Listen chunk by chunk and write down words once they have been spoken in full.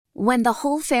When the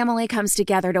whole family comes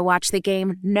together to watch the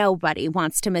game, nobody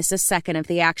wants to miss a second of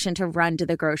the action to run to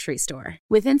the grocery store.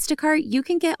 With Instacart, you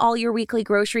can get all your weekly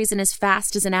groceries in as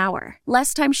fast as an hour.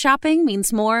 Less time shopping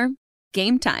means more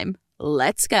game time.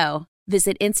 Let's go.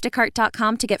 Visit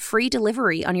instacart.com to get free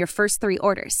delivery on your first 3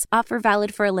 orders. Offer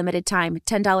valid for a limited time.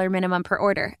 $10 minimum per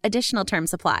order. Additional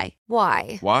terms apply.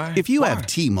 Why? If you have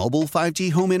T-Mobile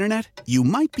 5G home internet, you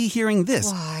might be hearing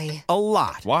this Why? a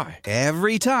lot. Why?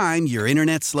 Every time your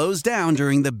internet slows down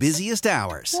during the busiest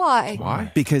hours.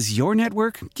 Why? Because your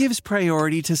network gives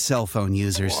priority to cell phone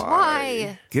users.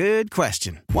 Why? Good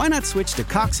question. Why not switch to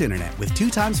Cox Internet with 2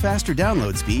 times faster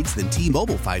download speeds than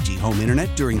T-Mobile 5G home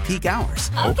internet during peak hours?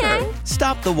 Okay.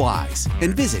 Stop the whys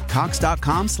and visit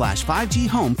cox.com/5G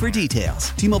home for details.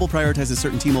 T-Mobile prioritizes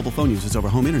certain T-Mobile phone users over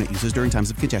home internet users during times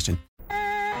of congestion.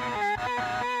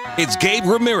 It's Gabe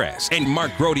Ramirez and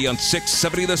Mark Grody on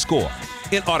 670 The Score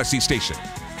in Odyssey Station.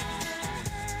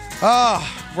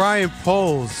 Ryan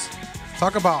Poles.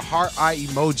 Talk about heart eye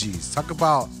emojis. Talk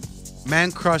about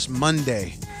Man Crush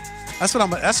Monday. That's what I'm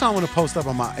going to post up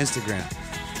on my Instagram.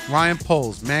 Ryan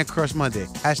Poles, Man Crush Monday.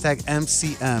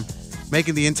 #MCM.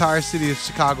 Making the entire city of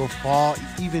Chicago fall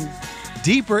even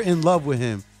deeper in love with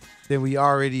him than we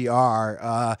already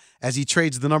are. As he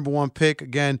trades the number 1 pick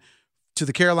again to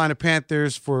the Carolina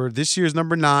Panthers for this year's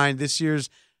number 9, this year's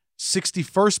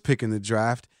 61st pick in the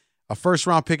draft, a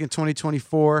first-round pick in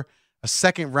 2024, a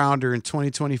second-rounder in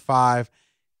 2025,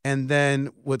 and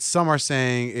then what some are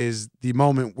saying is the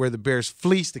moment where the Bears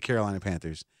fleece the Carolina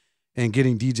Panthers and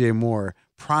getting DJ Moore,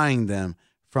 prying them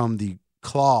from the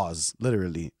claws,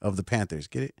 literally, of the Panthers.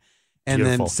 Get it? And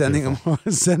then sending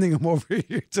them over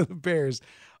here to the Bears.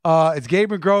 It's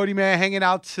Gabe and Grody, man, hanging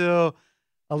out till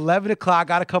 11 o'clock.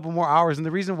 Got a couple more hours. And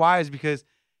the reason why is because,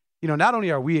 not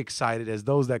only are we excited as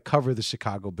those that cover the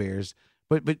Chicago Bears,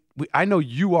 but I know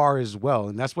you are as well.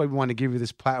 And that's why we want to give you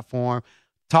this platform.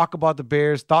 Talk about the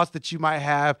Bears, thoughts that you might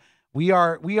have. We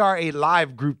are a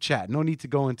live group chat. No need to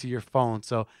go into your phone.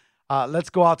 So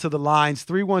let's go out to the lines.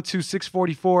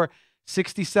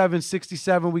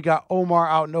 312-644-6767. We got Omar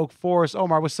out in Oak Forest.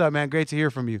 Omar, what's up, man? Great to hear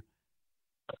from you.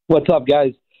 What's up,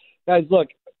 guys? Guys, look,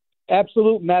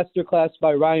 absolute masterclass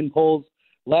by Ryan Poles.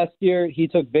 Last year, he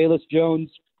took Velus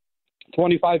Jones,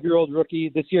 25-year-old rookie.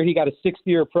 This year, he got a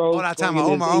 6-year pro. Hold on, time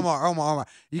out. Omar.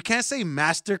 You can't say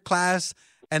masterclass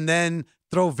and then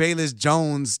throw Velus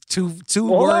Jones two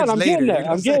words later.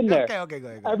 I'm getting there. Okay, go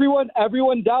ahead.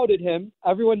 Everyone doubted him.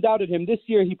 This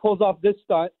year, he pulls off this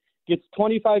stunt. Gets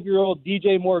 25-year-old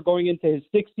DJ Moore going into his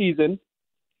 6th season.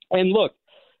 And look,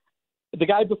 the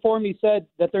guy before me said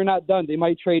that they're not done. They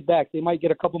might trade back. They might get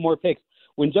a couple more picks.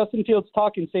 When Justin Fields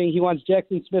talking, saying he wants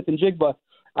Jackson Smith and Jigba,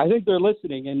 I think they're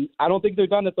listening, and I don't think they're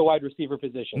done at the wide receiver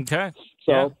position. Okay.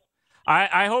 So yeah.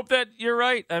 I hope that you're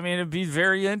right. I mean, it'd be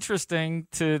very interesting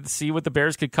to see what the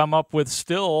Bears could come up with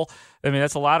still. I mean,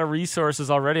 that's a lot of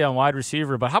resources already on wide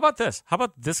receiver. But how about this? How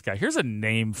about this guy? Here's a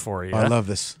name for you. I love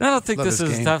this. I don't think this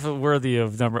is definitely worthy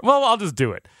of number. Well, I'll just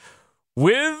do it.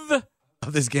 With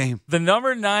this game, the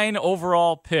number 9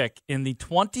 overall pick in the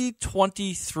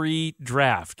 2023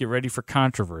 draft. Get ready for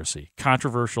controversy.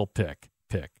 Controversial pick.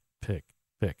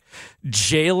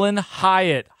 Jalen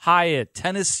Hyatt,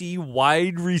 Tennessee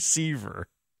wide receiver.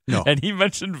 No. And he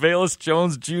mentioned Velus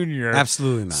Jones Jr.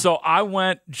 Absolutely not. So I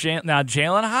went, now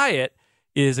Jalen Hyatt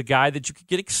is a guy that you could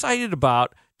get excited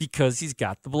about because he's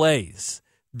got the blaze,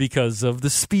 because of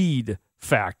the speed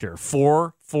factor.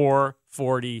 4'4",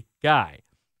 40 guy.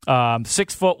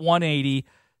 6 foot, 180,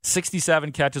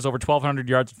 67 catches, over 1,200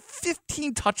 yards,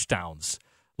 15 touchdowns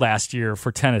last year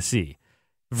for Tennessee.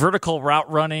 Vertical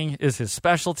route running is his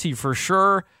specialty for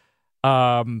sure.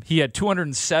 He had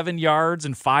 207 yards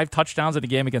and 5 touchdowns in a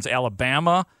game against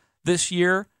Alabama this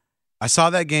year. I saw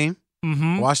that game.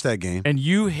 Mm-hmm. Watched that game. And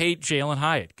you hate Jalen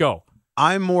Hyatt. Go.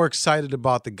 I'm more excited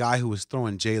about the guy who was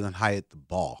throwing Jalen Hyatt the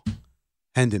ball,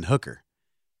 Hendon Hooker,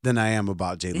 than I am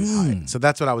about Jalen Hyatt. So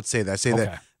that's what I would say. I say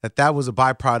that was a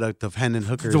byproduct of Hendon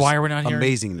Hooker's Why are we not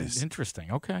amazingness. Interesting.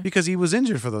 Okay. Because he was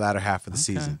injured for the latter half of the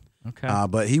season. Okay.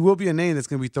 But he will be a name that's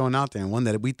going to be thrown out there, and one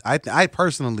that I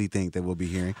personally think that we'll be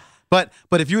hearing. But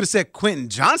if you would have said Quentin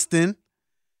Johnston,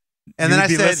 and then I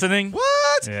said, listening?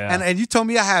 What? Yeah. And you told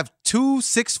me I have 2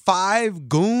 6'5"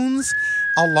 goons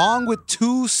along with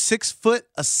 2 6-foot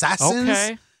assassins.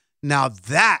 Okay. Now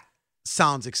that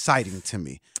sounds exciting to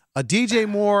me. A DJ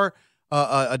Moore,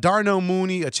 a Darnell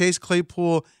Mooney, a Chase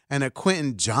Claypool, and a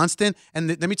Quentin Johnston. And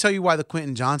let me tell you why the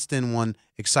Quentin Johnston one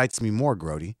excites me more,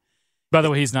 Grody. By the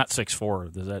way, he's not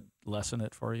 6'4". Does that lessen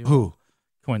it for you? Who?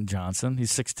 Quentin Johnson.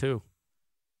 He's 6'2".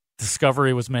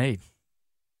 Discovery was made.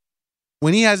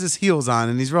 when he has his heels on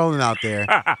and he's rolling out there,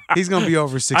 he's going to be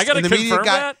over 6'2". I got to confirm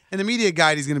that. In the media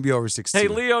guide, he's going to be over 6'2". Hey,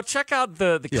 Leo, check out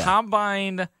the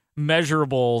combine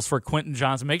measurables for Quentin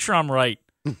Johnson. Make sure I'm right.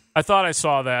 I thought I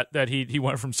saw that he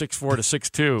went from 6'4" to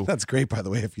 6'2". That's great, by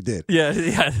the way, if you did. Yeah,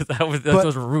 that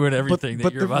was ruin everything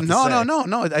that you're about to say.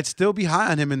 No. I'd still be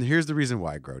high on him, and here's the reason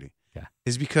why, Grody. Yeah.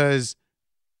 Is because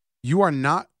we are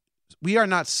not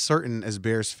certain as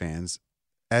Bears fans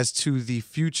as to the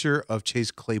future of Chase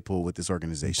Claypool with this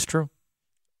organization. It's true.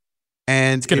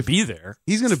 And it's going to be there.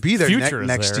 He's going to be there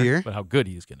next year. But how good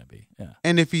he's going to be. Yeah.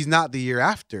 And if he's not the year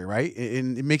after, right?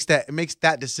 And it makes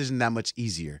that decision that much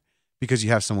easier because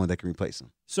you have someone that can replace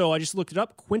him. So I just looked it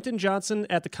up. Quentin Johnson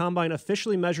at the combine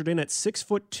officially measured in at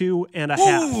 6'2" and a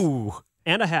half. Ooh.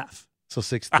 And a half. So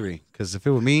 6'3", because if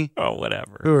it were me,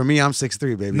 whatever. If it were me, I'm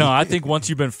 6'3", baby. No, I think once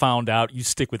you've been found out, you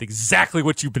stick with exactly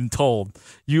what you've been told.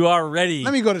 You are ready.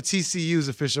 Let me go to TCU's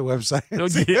official website.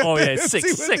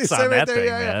 6'6" on that thing,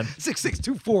 man. 6'6",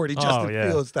 240, Justin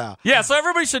Fields style. Yeah, so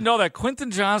everybody should know that Quentin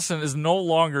Johnson is no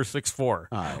longer 6'4".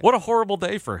 Right. What a horrible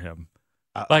day for him.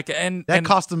 That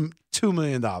cost him $2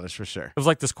 million for sure. It was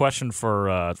like this question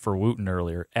for Wooten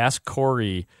earlier. Ask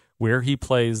Corey where he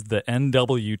plays the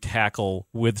NW tackle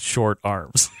with short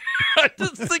arms. I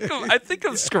think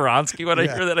of Skoronski when I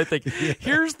hear that. I think,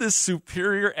 here's this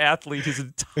superior athlete his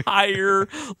entire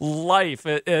life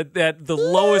at the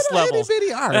lowest level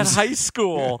at high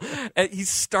school. And he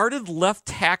started left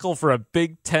tackle for a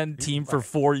Big Ten team for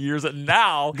 4 years, and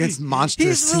now against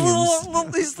monstrous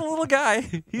teams. He's the little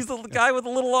guy. He's the guy with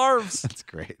the little arms. That's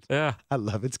great. Yeah, I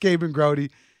love it. It's Gabe and Grody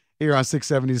here on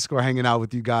 670 The Score, hanging out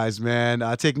with you guys, man.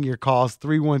 Taking your calls,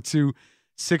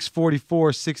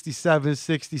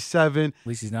 312-644-6767. At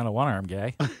least he's not a one-arm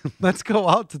guy. Let's go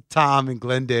out to Tom in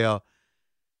Glendale.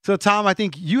 So, Tom, I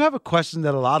think you have a question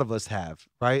that a lot of us have,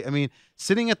 right? I mean,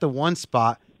 sitting at the one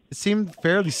spot, it seemed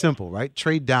fairly simple, right?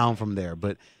 Trade down from there.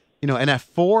 But, and at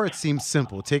 4, it seems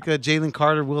simple. Take a Jalen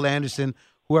Carter, Will Anderson,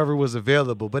 whoever was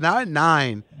available. But now at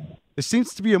 9, it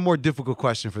seems to be a more difficult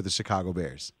question for the Chicago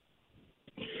Bears.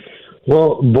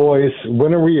 Well, boys,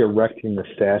 when are we erecting the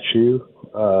statue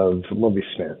of Lovie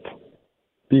Smith?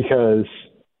 Because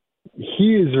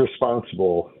he is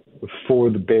responsible for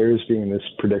the Bears being in this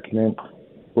predicament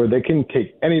where they can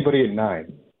take anybody at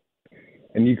 9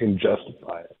 and you can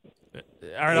justify it.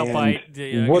 All right, I'll bite.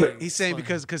 He's saying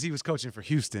because he was coaching for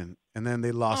Houston, and then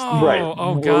they lost. Right.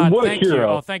 Oh, God. What thank a hero. you.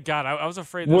 Oh, thank God. I was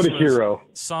afraid this was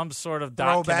some sort of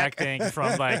dot connecting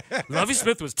from Lovie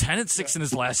Smith was 10-6 in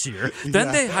his last year.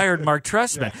 Then they hired Mark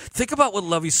Trestman. Yeah. Think about what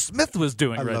Lovie Smith was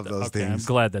doing. I love those things. I'm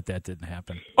glad that didn't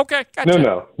happen. Okay, gotcha.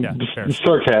 No. Yeah,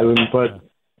 sarcasm, but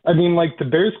I mean, the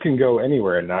Bears can go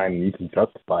anywhere at 9, and you can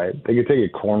justify it. They could take a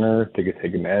corner, they could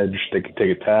take an edge, they could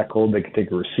take a tackle, they could take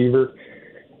a receiver.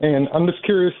 And I'm just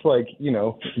curious,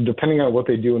 depending on what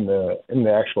they do in the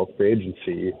actual free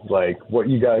agency, what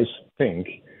you guys think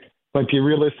might be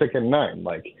realistic at 9.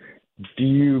 Do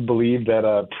you believe that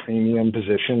a premium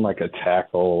position like a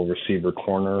tackle, receiver,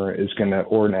 corner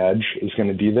or an edge is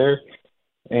gonna be there,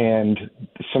 and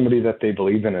somebody that they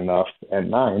believe in enough at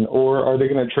 9, or are they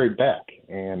gonna trade back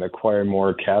and acquire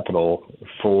more capital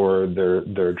for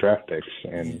their draft picks?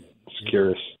 And just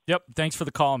curious. Yep. Thanks for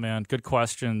the call, man. Good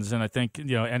questions. And I think,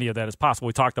 any of that is possible.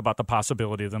 We talked about the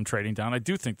possibility of them trading down. I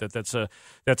do think that's a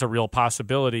real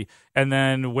possibility. And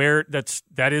then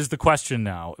that is the question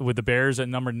now. With the Bears at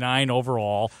number 9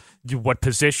 overall, what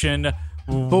position,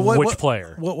 which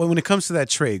player? When it comes to that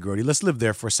trade, Grody, let's live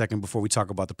there for a second before we talk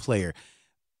about the player.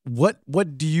 What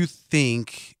do you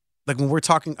think, when we're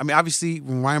talking, obviously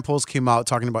when Ryan Poles came out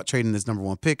talking about trading his number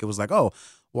 1 pick, it was like, oh,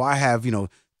 well, I have,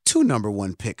 2 number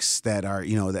 1 picks that are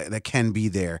that can be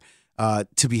there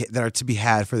to be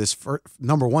had for this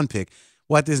number 1 pick.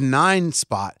 Well, at this 9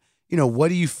 spot, what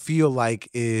do you feel like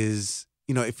is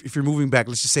if you're moving back,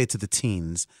 let's just say to the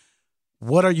teens,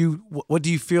 what do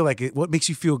you feel like? What makes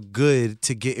you feel good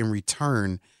to get in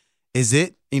return? Is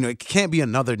it it can't be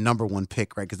another number 1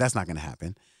 pick, right? Because that's not going to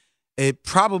happen. It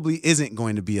probably isn't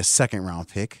going to be a 2nd round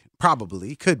pick.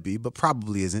 Probably could be, but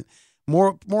probably isn't.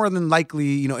 More than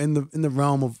likely, in the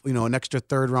realm of an extra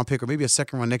 3rd round pick or maybe a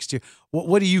 2nd round next year.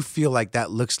 What do you feel like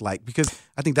that looks like? Because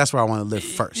I think that's where I want to live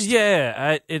first.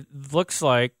 Yeah, it looks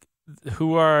like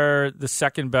who are the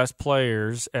second best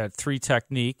players at 3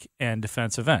 technique and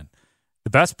defensive end.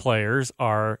 The best players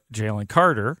are Jalen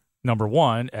Carter, number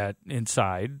 1 at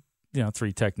inside,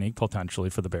 3 technique potentially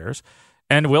for the Bears,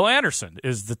 and Will Anderson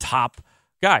is the top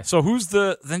guy. So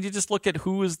then you just look at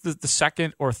who is the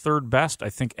 2nd or 3rd best,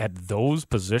 I think, at those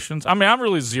positions. I'm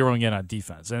really zeroing in on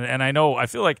defense. And I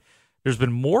feel like there's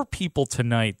been more people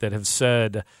tonight that have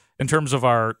said, in terms of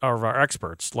our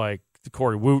experts, like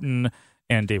Corey Wooten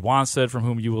and Dave Wanstead, from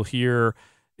whom you will hear.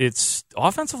 It's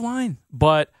offensive line.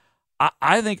 But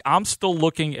I think I'm still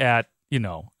looking at, and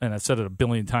I've said it a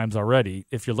billion times already,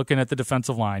 if you're looking at the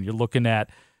defensive line, you're looking at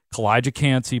Kalijah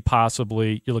Cansey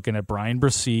possibly, you're looking at Brian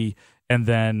Bresee, and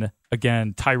then,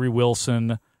 again, Tyree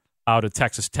Wilson out of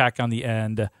Texas Tech on the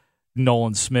end,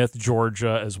 Nolan Smith,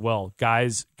 Georgia as well.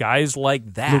 Guys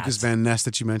like that. Lucas Van Ness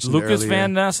that you mentioned earlier. Lucas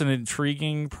Van Ness, an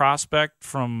intriguing prospect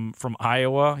from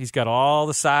Iowa. He's got all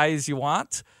the size you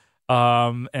want.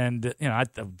 And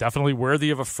definitely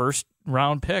worthy of a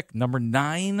first-round pick. Number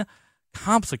 9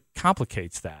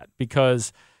 complicates that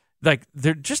because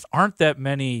there just aren't that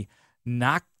many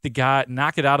knock it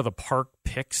out of the park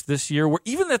picks this year. Where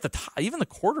even at the top, even the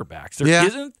quarterbacks, there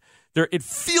isn't. There, it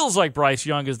feels like Bryce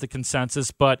Young is the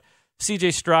consensus, but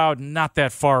C.J. Stroud not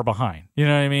that far behind. You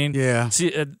know what I mean? Yeah.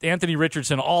 See, Anthony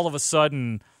Richardson, all of a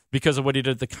sudden, because of what he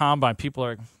did at the combine, people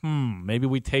are like, maybe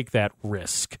we take that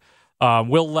risk.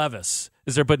 Will Levis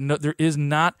is there, but no, there is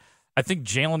not. I think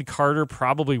Jalen Carter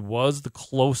probably was the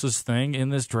closest thing in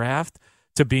this draft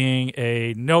to being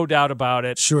a no doubt about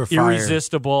it,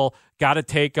 irresistible. Got to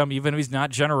take him, even if he's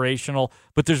not generational.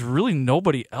 But there's really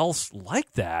nobody else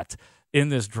like that in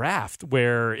this draft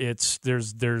where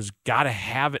there's got to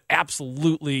have it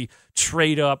absolutely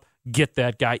trade up, get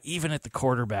that guy, even at the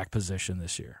quarterback position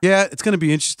this year. Yeah, it's going to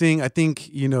be interesting. I think,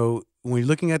 when you're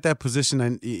looking at that position,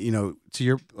 and to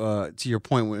your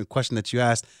point, when the question that you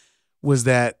asked was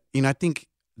that, I think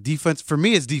defense for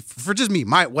me is for just me,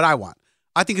 what I want.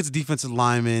 I think it's a defensive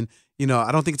lineman. I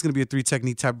don't think it's going to be a 3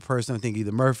 technique type of person. I think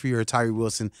either Murphy or Tyree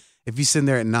Wilson. If he's sitting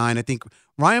there at 9, I think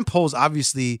Ryan Poles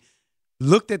obviously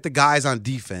looked at the guys on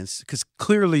defense because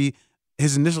clearly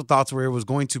his initial thoughts were it was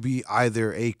going to be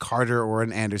either a Carter or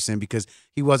an Anderson because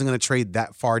he wasn't going to trade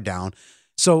that far down.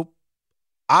 So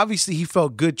obviously he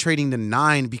felt good trading to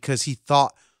 9 because he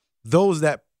thought those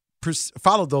that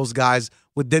followed those guys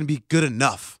would then be good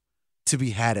enough to be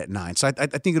had at 9. So I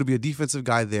think it'll be a defensive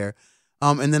guy there.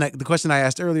 And then the question I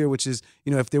asked earlier, which is,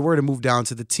 if they were to move down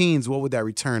to the teens, what would that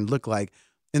return look like?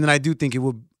 And then I do think it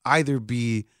would either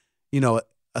be,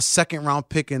 a second-round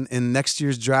pick in next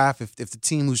year's draft if the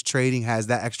team who's trading has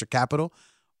that extra capital,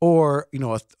 or,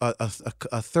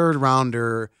 a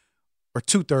third-rounder or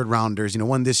 2 third-rounders,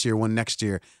 one this year, one next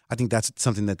year. I think that's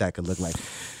something that could look like.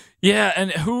 Yeah,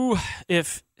 and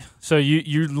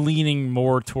you're leaning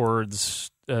more towards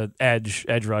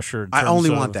edge rusher. I only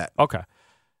want that. Okay.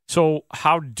 So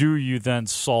how do you then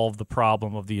solve the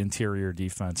problem of the interior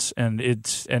defense? And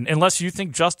unless you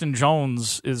think Justin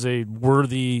Jones is a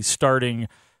worthy starting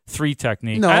 3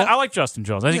 technique. No. I like Justin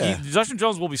Jones. I think Justin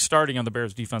Jones will be starting on the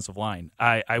Bears defensive line.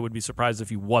 I would be surprised if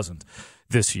he wasn't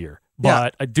this year.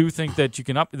 But I do think that you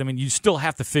can you still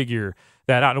have to figure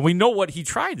that out. And we know what he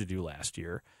tried to do last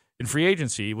year in free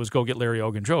agency was go get Larry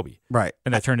Ogunjobi. Right.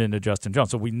 And that turned into Justin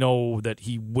Jones. So we know that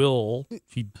he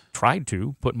tried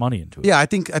to put money into it. Yeah, I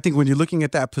think when you're looking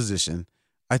at that position,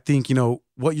 I think,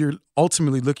 what you're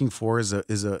ultimately looking for is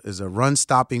a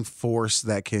run-stopping force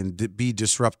that can be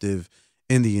disruptive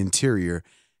in the interior.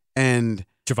 And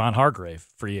Javon Hargrave,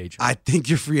 free agent. I think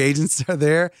your free agents are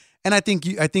there. And I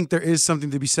think there is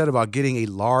something to be said about getting a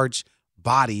large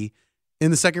body in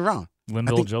the second round.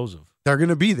 Linval Joseph. They're going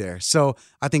to be there. So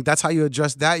I think that's how you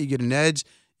address that. You get an edge.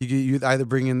 You either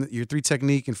bring in your 3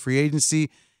 technique and free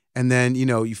agency, and then,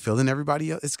 you fill in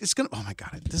everybody else. It's going to – oh, my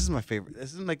God. This is my favorite.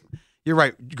 This is like – you're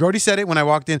right. Grody said it when I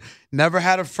walked in. Never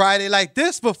had a Friday like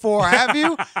this before, have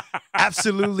you?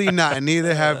 Absolutely not. And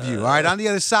neither have you. All right, on the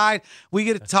other side, we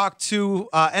get to talk to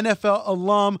NFL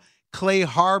alum Clay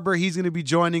Harbor. He's going to be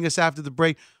joining us after the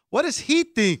break. What does he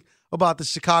think about the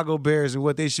Chicago Bears and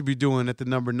what they should be doing at the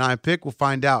number 9 pick? We'll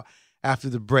find out after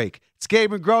the break. It's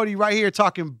Gabe and Grody right here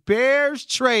talking Bears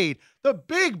trade, the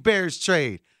big Bears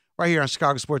trade, right here on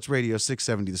Chicago Sports Radio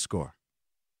 670 The Score.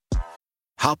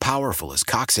 How powerful is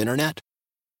Cox Internet?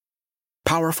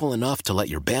 Powerful enough to let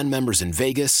your band members in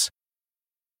Vegas,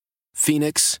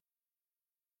 Phoenix,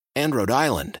 and Rhode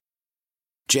Island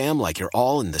jam like you're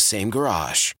all in the same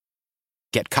garage.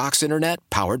 Get Cox Internet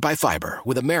powered by fiber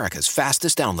with America's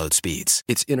fastest download speeds.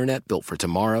 It's internet built for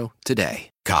tomorrow, today.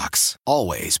 Cox,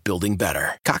 always building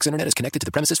better. Cox Internet is connected to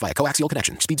the premises via coaxial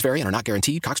connection. Speeds vary and are not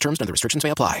guaranteed. Cox terms and other restrictions may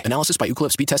apply. Analysis by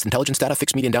Ookla Speed Test Intelligence Data.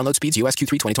 Fixed median download speeds. US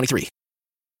Q3 2023.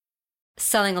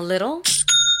 Selling a little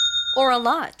or a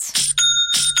lot?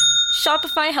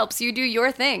 Shopify helps you do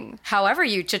your thing, however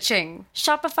you cha-ching.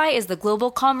 Shopify is the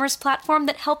global commerce platform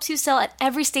that helps you sell at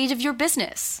every stage of your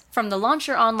business. From the launch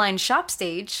your online shop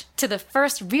stage, to the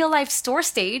first real-life store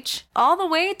stage, all the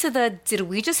way to the did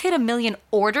we just hit 1 million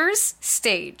orders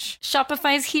stage.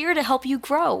 Shopify's here to help you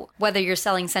grow. Whether you're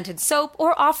selling scented soap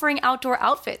or offering outdoor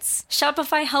outfits,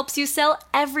 Shopify helps you sell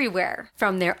everywhere.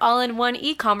 From their all-in-one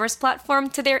e-commerce platform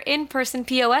to their in-person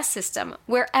POS system,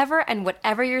 wherever and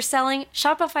whatever you're selling,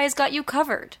 Shopify's got you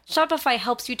covered. Shopify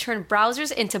helps you turn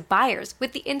browsers into buyers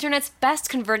with the internet's best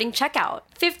converting checkout.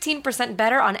 15%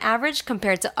 better on average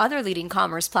compared to other leading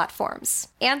commerce platforms.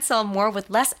 And sell more with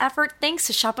less effort thanks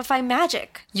to Shopify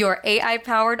Magic, your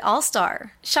AI-powered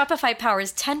all-star. Shopify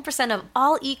powers 10% of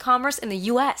all e-commerce in the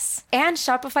U.S. And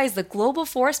Shopify is the global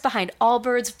force behind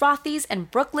Allbirds, Rothy's, and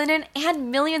Brooklinen,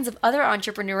 and millions of other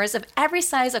entrepreneurs of every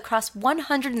size across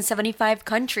 175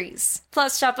 countries.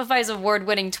 Plus, Shopify's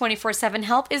award-winning 24/7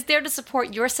 help is there to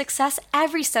support your success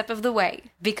every step of the way.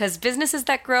 Because businesses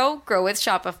that grow, grow with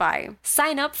Shopify.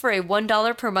 Sign up for a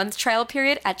 $1 per month trial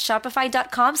period at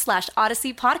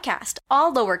shopify.com/Odyssey Podcast,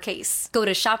 all lowercase. Go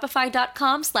to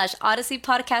shopify.com/Odyssey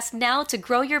Podcast now to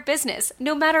grow your business,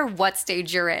 no matter what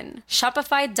stage you're in.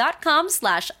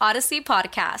 Shopify.com/Odyssey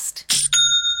Podcast.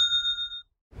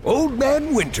 Old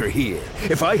Man Winter here.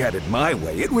 If I had it my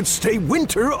way, it would stay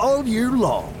winter all year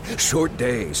long. Short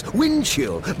days, wind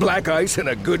chill, black ice, and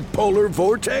a good polar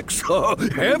vortex. Oh,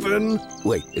 heaven.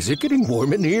 Wait, is it getting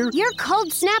warm in here? Your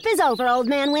cold snap is over, Old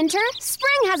Man Winter.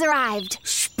 Spring has arrived.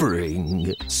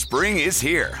 Spring. Spring is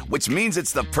here, which means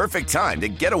it's the perfect time to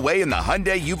get away in the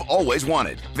Hyundai you've always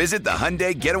wanted. Visit the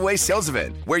Hyundai Getaway Sales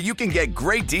Event, where you can get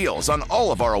great deals on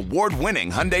all of our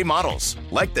award-winning Hyundai models,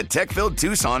 like the tech-filled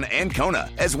Tucson and Kona,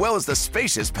 as well as the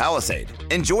spacious Palisade.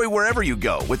 Enjoy wherever you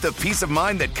go with the peace of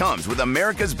mind that comes with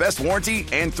America's best warranty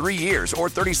and 3 years or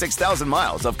 36,000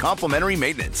 miles of complimentary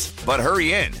maintenance. But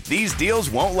hurry in, these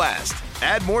deals won't last.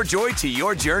 Add more joy to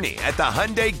your journey at the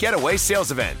Hyundai Getaway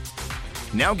Sales Event.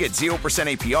 Now get 0%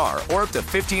 APR or up to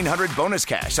 $1,500 bonus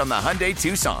cash on the Hyundai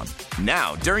Tucson.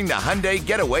 Now, during the Hyundai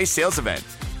Getaway Sales Event.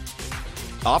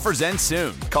 Offers end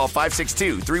soon. Call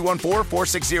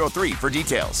 562-314-4603 for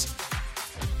details.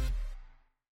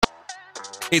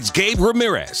 It's Gabe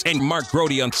Ramirez and Mark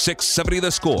Brody on 670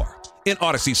 The Score in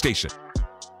Odyssey Station.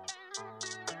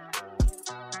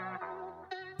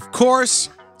 Of course,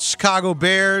 Chicago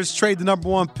Bears trade the number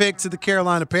 1 pick to the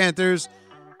Carolina Panthers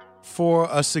for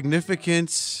a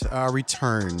significant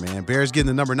return, man. Bears getting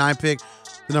the number 9 pick,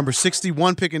 the number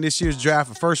 61 pick in this year's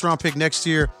draft, a first-round pick next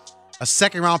year, a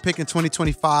second-round pick in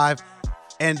 2025,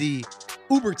 and the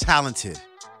uber-talented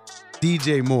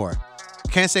DJ Moore.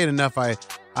 Can't say it enough. I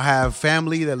have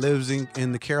family that lives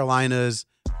in the Carolinas,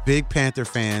 big Panther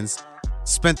fans.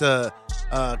 Spent a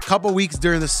couple weeks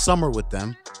during the summer with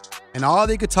them, and all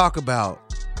they could talk about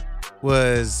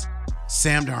was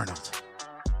Sam Darnold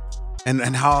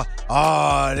and how,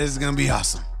 this is going to be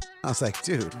awesome. I was like,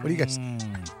 dude, what do you guys,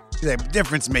 you're that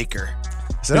difference maker.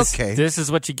 I said, okay. This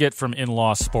is what you get from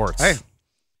in-law sports. Hey.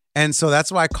 And so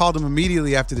that's why I called him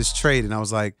immediately after this trade, and I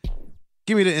was like,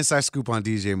 give me the inside scoop on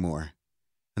DJ Moore.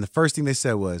 And the first thing they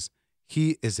said was,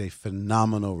 he is a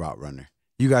phenomenal route runner.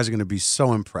 You guys are going to be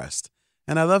so impressed.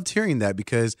 And I loved hearing that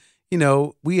because, you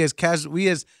know, we as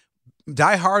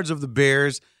diehards of the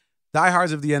Bears,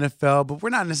 diehards of the NFL, but we're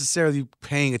not necessarily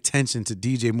paying attention to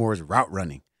DJ Moore's route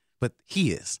running. But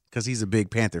he is, because he's a big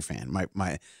Panther fan,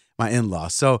 my in-law.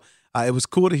 So it was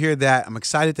cool to hear that. I'm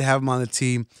excited to have him on the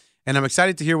team. And I'm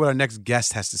excited to hear what our next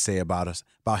guest has to say about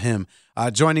him.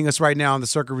 Joining us right now on the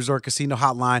Circa Resort Casino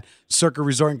Hotline, Circa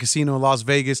Resort and Casino in Las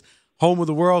Vegas, home of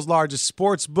the world's largest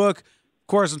sports book. Of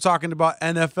course, I'm talking about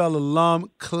NFL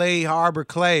alum Clay Harbor.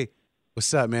 Clay,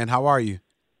 what's up, man? How are you?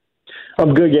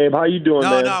 I'm good, Gabe. How you doing,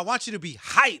 man? No, I want you to be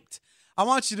hyped. I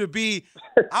want you to be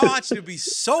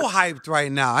so hyped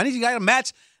right now. I need you guys to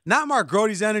match not Mark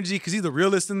Grody's energy because he's the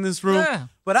realist in this room,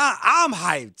 but I'm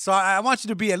hyped. So I want you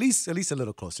to be at least a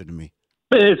little closer to me.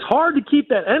 Man, it's hard to keep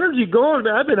that energy going,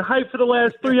 man. I've been hyped for the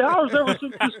last 3 hours ever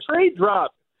since this trade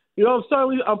dropped. You know,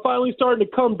 I'm finally starting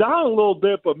to come down a little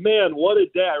bit, but man, what a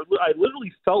day. I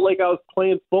literally felt like I was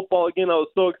playing football again. I was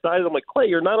so excited. I'm like, Clay,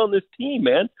 you're not on this team,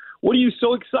 man. What are you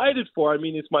so excited for? I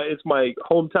mean, it's my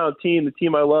hometown team, the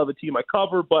team I love, the team I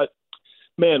cover, but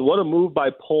man, what a move by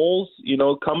Poles, you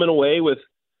know, coming away with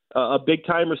a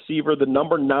big-time receiver, the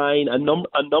number 9, a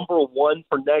number 1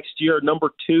 for next year,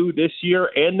 number 2 this year,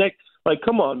 and next. Like,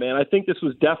 come on, man. I think this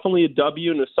was definitely a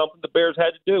W, and it's something the Bears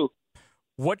had to do.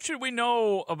 What should we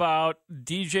know about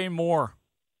DJ Moore?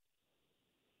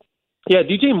 Yeah,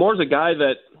 DJ Moore's a guy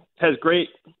that has great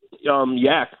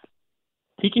yak.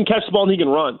 He can catch the ball and he can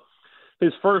run.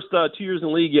 his first 2 years in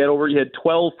the league, he had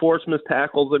 12 forced missed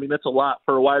tackles. I mean, that's a lot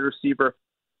for a wide receiver.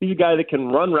 He's a guy that can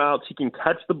run routes. He can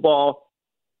catch the ball.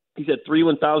 He's had 3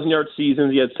 1,000-yard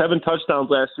seasons. He had 7 touchdowns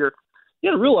last year. You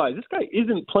got to realize this guy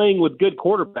isn't playing with good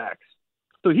quarterbacks.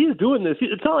 So he's doing this.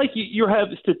 It's not like you have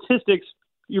statistics.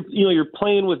 You're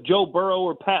playing with Joe Burrow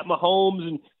or Pat Mahomes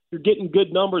and you're getting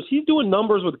good numbers. He's doing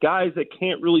numbers with guys that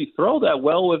can't really throw that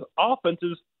well with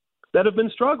offenses that have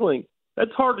been struggling.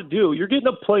 That's hard to do. You're getting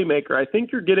a playmaker. I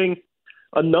think you're getting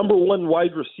a number one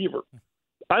wide receiver.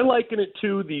 I liken it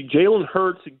to the Jalen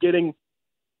Hurts getting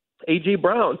A.J.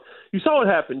 Brown. You saw what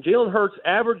happened. Jalen Hurts,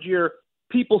 average year,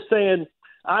 people saying,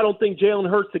 I don't think Jalen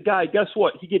Hurts the guy. Guess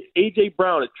what? He gets A.J.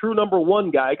 Brown, a true number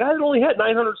one guy. A guy that only had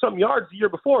 900-something yards the year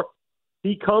before.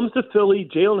 He comes to Philly,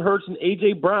 Jalen Hurts and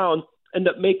A.J. Brown end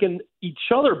up making each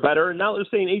other better, and now they're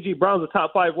saying A.J. Brown's a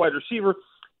top 5 wide receiver.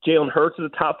 Jalen Hurts is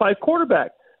a top 5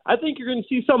 quarterback. I think you're going to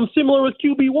see something similar with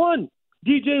QB1.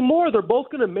 DJ Moore, they're both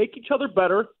going to make each other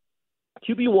better.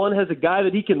 QB1 has a guy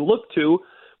that he can look to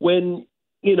when,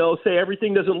 say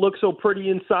everything doesn't look so pretty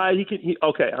inside.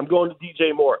 Okay, I'm going to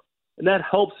DJ Moore. And that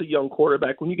helps a young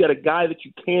quarterback when you got a guy that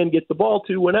you can get the ball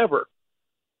to whenever.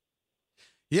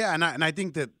 Yeah, and I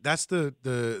think that's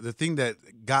the thing that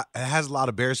has a lot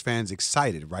of Bears fans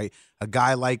excited, right? A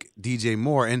guy like DJ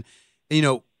Moore. And,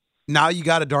 now you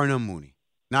got a Darnell Mooney.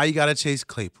 Now you got a Chase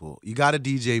Claypool. You got a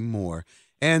DJ Moore.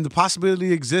 And the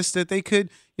possibility exists that they could,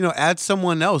 add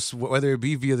someone else, whether it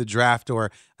be via the draft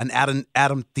or an Adam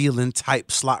Thielen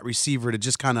type slot receiver to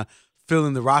just kind of fill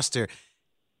in the roster.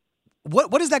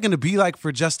 What is that going to be like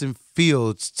for Justin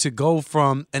Fields to go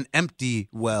from an empty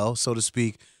well, so to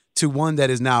speak, to one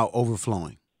that is now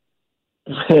overflowing?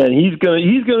 Man, he's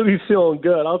gonna be feeling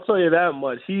good. I'll tell you that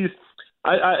much.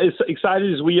 As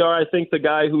excited as we are, I think the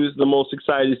guy who's the most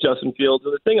excited is Justin Fields.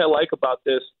 And the thing I like about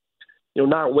this,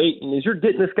 not waiting, is you're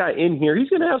getting this guy in here. He's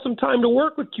going to have some time to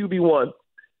work with QB1.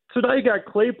 So now you got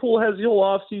Claypool has the whole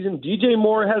offseason. DJ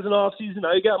Moore has an offseason.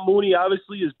 Now you got Mooney,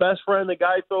 obviously his best friend, the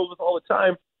guy he throws with all the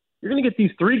time. You're going to get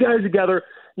these 3 guys together.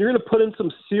 And you're going to put in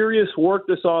some serious work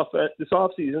this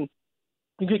offseason.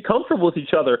 You get comfortable with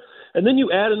each other. And then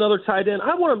you add another tight end.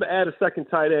 I want them to add a second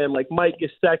tight end like Mike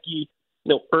Gesicki,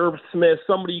 Irv Smith,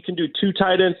 somebody you can do 2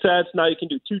 tight end sets. Now you can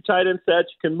do 2 tight end sets.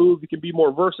 You can move. You can be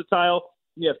more versatile.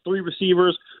 You have 3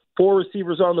 receivers, 4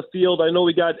 receivers on the field. I know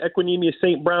we got Equanimeous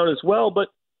St. Brown as well, but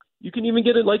you can even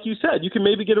get it, like you said, you can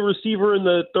maybe get a receiver in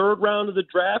the 3rd round of the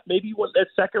draft. Maybe you want that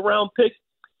 2nd round pick.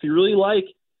 If you really like,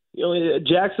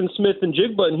 Jackson Smith and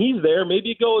Jigba, and he's there, maybe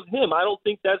you go with him. I don't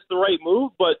think that's the right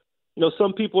move, but,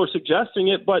 some people are suggesting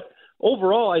it. But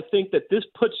overall, I think that this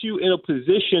puts you in a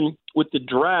position with the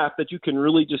draft that you can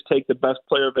really just take the best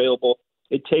player available.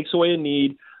 It takes away a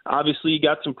need. Obviously, you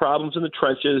got some problems in the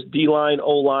trenches, D-line,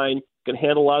 O-line, can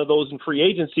handle a lot of those in free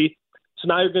agency. So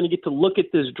now you're going to get to look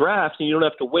at this draft, and you don't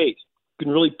have to wait. You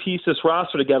can really piece this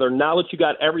roster together. Now that you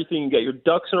got everything, you got your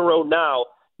ducks in a row now,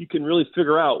 you can really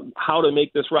figure out how to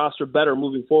make this roster better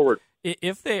moving forward.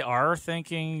 If they are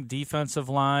thinking defensive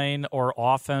line or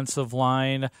offensive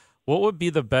line, what would be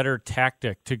the better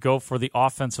tactic, to go for the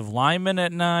offensive lineman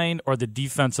at 9 or the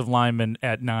defensive lineman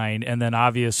at 9, and then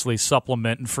obviously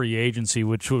supplement in free agency,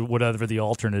 whatever the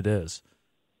alternate is?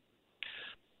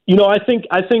 I think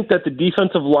that the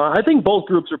defensive line, I think both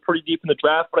groups are pretty deep in the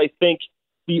draft, but I think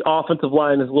the offensive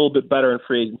line is a little bit better in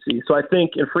free agency. So I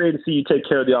think in free agency you take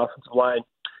care of the offensive line.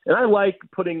 And I like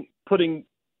putting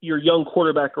your young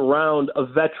quarterback around a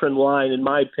veteran line, in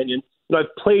my opinion.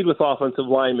 I've played with offensive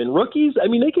linemen. Rookies,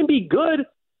 they can be good,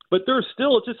 but there's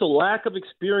still just a lack of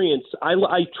experience.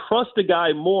 I trust a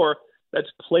guy more that's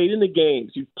played in the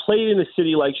games. You've played in a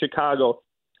city like Chicago.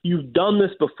 You've done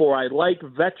this before. I like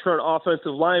veteran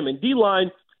offensive linemen. D-line,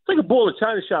 it's like a bull in a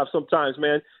china shop sometimes,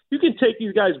 man. You can take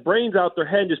these guys' brains out their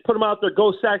head and just put them out there,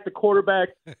 go sack the quarterback.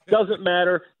 Doesn't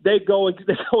matter. They go and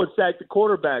sack the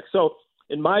quarterback. So,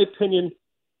 in my opinion,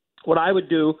 what I would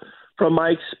do, from my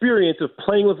experience of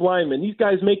playing with linemen, these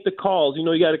guys make the calls. You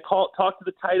got to talk to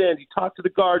the tight ends, you talk to the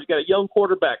guards, you got a young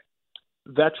quarterback,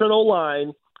 veteran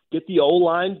O-line, get the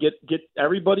O-line, get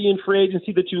everybody in free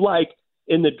agency that you like.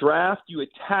 In the draft, you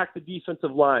attack the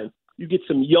defensive line. You get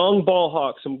some young ball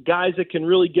hawks, some guys that can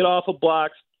really get off of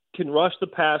blocks, can rush the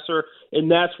passer,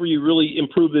 and that's where you really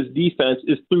improve this defense,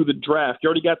 is through the draft. You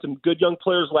already got some good young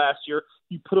players last year.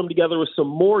 You put them together with some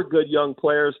more good young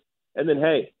players, and then,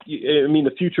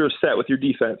 the future is set with your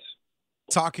defense.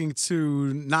 Talking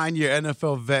to 9-year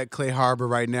NFL vet Clay Harbor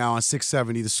right now on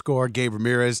 670 The Score, Gabe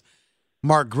Ramirez,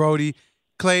 Mark Grody.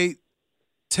 Clay,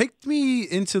 take me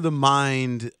into the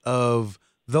mind of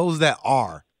those that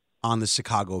are on the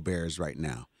Chicago Bears right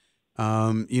now.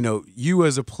 You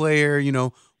as a player,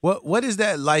 What is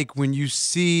that like when you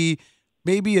see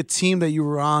maybe a team that you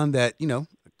were on that,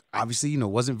 obviously,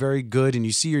 wasn't very good, and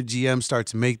you see your GM start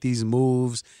to make these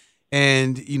moves,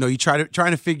 and, you trying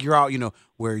to figure out,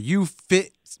 where you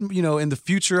fit, in the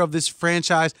future of this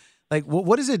franchise. Like,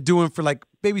 what is it doing for, like,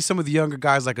 maybe some of the younger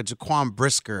guys like a Jaquan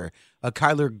Brisker, a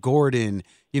Kyler Gordon,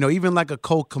 even like a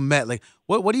Cole Kmet? Like,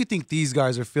 what do you think these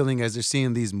guys are feeling as they're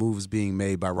seeing these moves being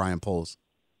made by Ryan Poles?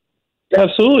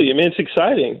 Absolutely. I mean, it's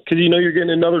exciting because you're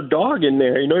getting another dog in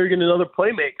there. You're getting another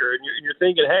playmaker, and you're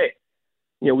thinking, hey,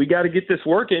 we got to get this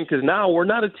working because now we're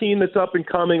not a team that's up and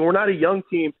coming. We're not a young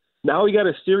team. Now we got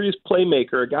a serious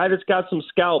playmaker, a guy that's got some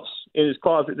scalps in his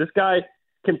closet. This guy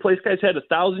can play. This guy's had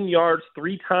 1,000 yards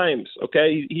 3 times.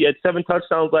 Okay, he had 7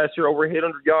 touchdowns last year, over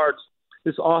 800 yards.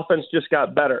 This offense just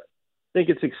got better. I think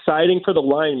it's exciting for the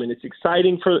linemen. It's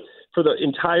exciting for the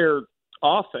entire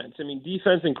offense. I mean,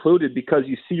 defense included, because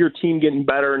you see your team getting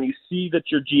better and you see that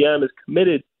your GM is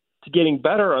committed to getting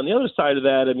better. On the other side of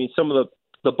that, I mean, some of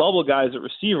the bubble guys at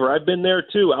receiver, I've been there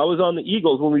too. I was on the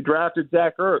Eagles when we drafted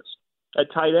Zach Ertz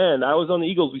at tight end. I was on the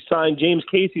Eagles. We signed James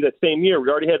Casey that same year. We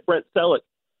already had Brent Selleck,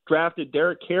 drafted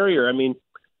Derek Carrier. I mean,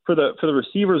 for the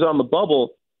receivers on the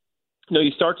bubble,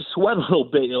 you start to sweat a little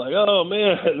bit. You're like, oh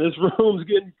man, this room's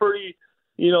getting pretty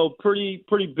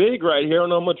big right here. I don't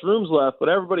know how much room's left, but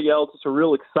everybody else, it's a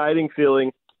real exciting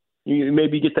feeling. You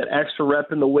maybe get that extra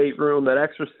rep in the weight room, that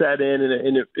extra set in,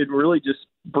 and it really just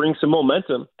brings some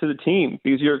momentum to the team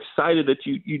because you're excited that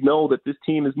you know that this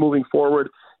team is moving forward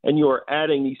and you are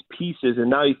adding these pieces, and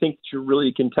now you think that you're really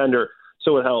a contender,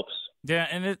 so it helps. Yeah,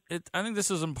 and I think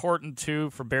this is important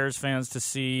too for Bears fans to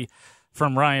see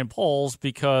from Ryan Poles,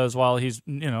 because while he's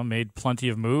made plenty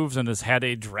of moves and has had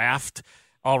a draft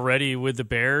already with the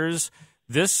Bears,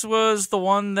 this was the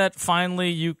one that finally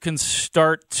you can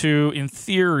start to, in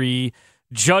theory,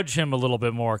 judge him a little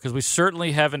bit more, because we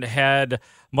certainly haven't had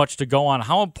much to go on.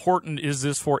 How important is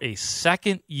this for a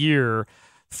second-year,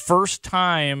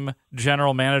 first-time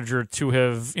general manager to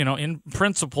have, in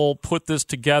principle, put this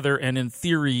together, and in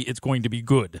theory, it's going to be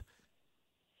good?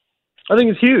 I think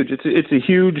it's huge. It's a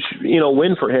huge,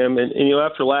 win for him. And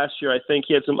after last year, I think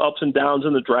he had some ups and downs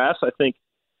in the drafts. I think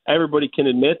everybody can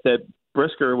admit that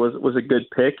Brisker was a good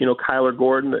pick. Kyler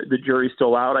Gordon, the jury's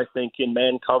still out. I think in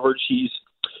man coverage, he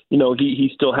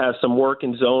still has some work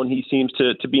in zone. He seems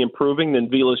to be improving. Then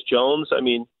Velus Jones, I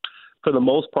mean, for the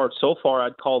most part so far,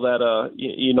 I'd call that a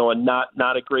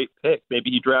not a great pick. Maybe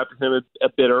he drafted him a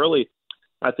bit early.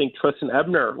 I think Tristan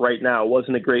Ebner right now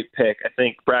wasn't a great pick. I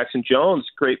think Braxton Jones,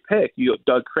 great pick.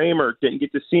 Doug Kramer, didn't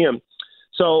get to see him.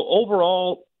 So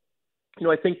overall,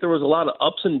 I think there was a lot of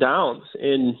ups and downs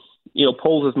in,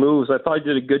 Poles' moves. I thought he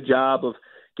did a good job of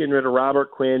getting rid of Robert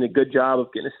Quinn, a good job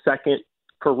of getting a second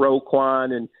for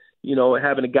Roquan, and,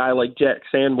 having a guy like Jack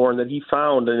Sanborn that he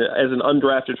found as an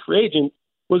undrafted free agent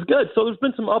was good. So there's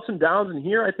been some ups and downs in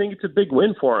here. I think it's a big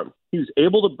win for him. He was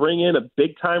able to bring in a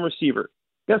big-time receiver.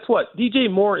 Guess what?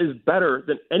 DJ Moore is better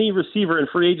than any receiver in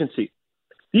free agency.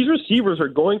 These receivers are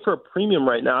going for a premium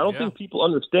right now. I don't think people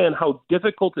understand how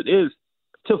difficult it is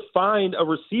to find a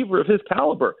receiver of his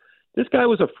caliber. This guy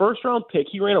was a first-round pick.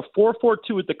 He ran a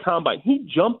 4.42 at the combine. He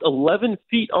jumped 11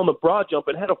 feet on the broad jump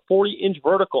and had a 40-inch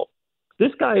vertical.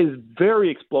 This guy is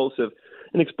very explosive,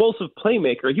 an explosive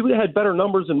playmaker. He would have had better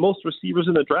numbers than most receivers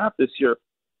in the draft this year.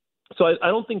 So I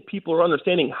don't think people are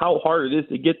understanding how hard it is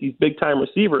to get these big-time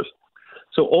receivers.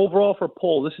 So overall for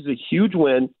Poles, this is a huge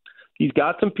win. He's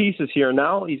got some pieces here.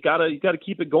 Now he's got to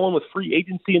keep it going with free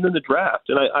agency and then the draft.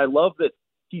 And I love that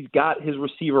he's got his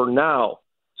receiver now.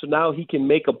 So now he can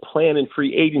make a plan in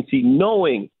free agency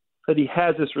knowing that he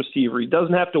has this receiver. He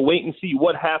doesn't have to wait and see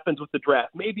what happens with the draft.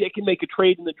 Maybe I can make a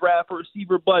trade in the draft for a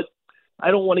receiver, but I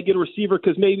don't want to get a receiver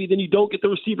because maybe then you don't get the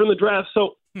receiver in the draft.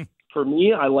 So for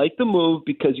me, I like the move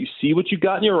because you see what you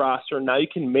got in your roster, and now you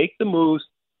can make the moves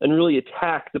and really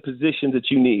attack the positions that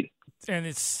you need. And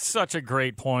it's such a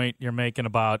great point you're making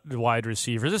about the wide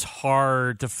receivers. It's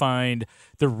hard to find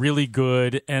the really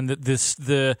good, and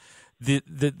the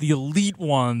elite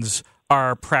ones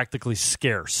are practically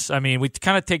scarce. I mean, we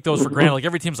kind of take those for granted. Like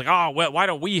every team's like, oh, well, why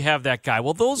don't we have that guy?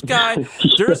 Well, those guys,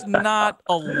 there's not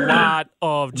a lot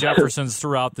of Jeffersons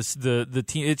throughout the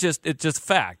team. It's just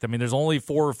fact. I mean, there's only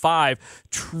 4 or 5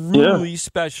 truly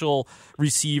special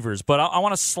receivers. But I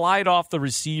want to slide off the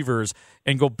receivers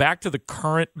and go back to the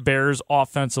current Bears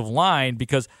offensive line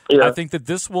because I think that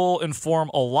this will inform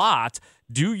a lot.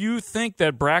 Do you think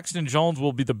that Braxton Jones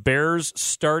will be the Bears'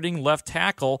 starting left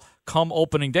tackle come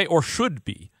opening day, or should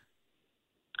be?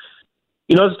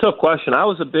 It's a tough question. I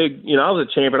was a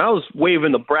champion. I was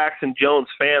waving the Braxton Jones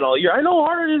fan all year. I know how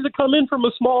hard it is to come in from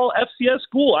a small FCS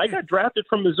school. I got drafted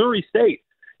from Missouri State.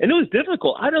 And it was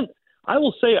difficult. I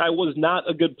will say I was not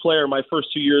a good player my first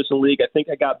 2 years in the league. I think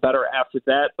I got better after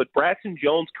that. But Braxton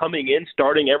Jones coming in,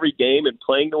 starting every game and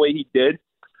playing the way he did,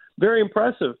 very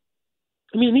impressive.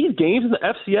 I mean, these games in the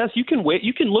FCS, you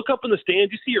can look up in the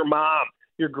stands, you see your mom,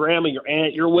 your grandma, your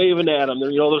aunt, you're waving at them.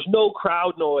 There's no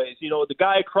crowd noise. The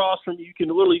guy across from you can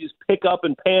literally just pick up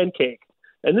and pancake.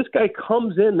 And this guy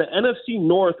comes in the NFC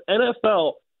North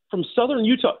NFL from Southern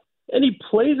Utah, and he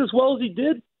plays as well as he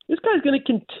did. This guy's going to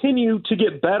continue to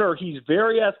get better. He's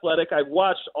very athletic. I've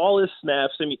watched all his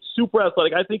snaps. I mean, super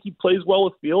athletic. I think he plays well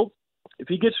with Fields. If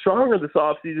he gets stronger this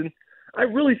offseason, I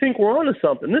really think we're onto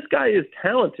something. This guy is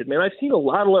talented, man. I've seen a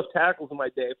lot of left tackles in my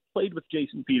day. I've played with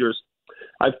Jason Peters.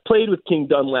 I've played with King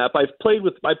Dunlap. I played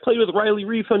with Riley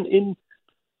Reef in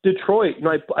Detroit.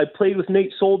 I played with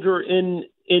Nate Soldier in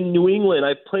New England.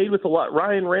 I played with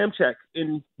Ryan Ramczyk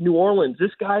in New Orleans.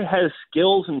 This guy has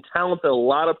skills and talent that a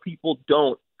lot of people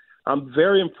don't. I'm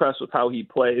very impressed with how he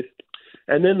plays.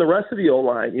 And then the rest of the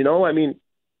O-line,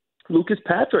 Lucas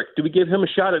Patrick, do we give him a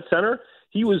shot at center?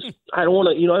 He was, I don't want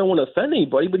to offend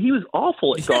anybody, but he was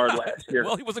awful at guard last year.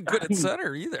 Well, he wasn't good at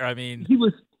center either. I mean, he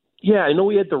was, I know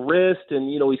he had the wrist and,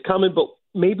 he's coming, but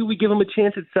maybe we give him a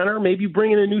chance at center. Maybe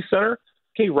bring in a new center.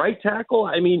 Okay, right tackle.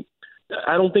 I mean,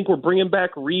 I don't think we're bringing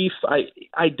back Reef.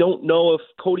 I don't know if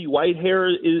Cody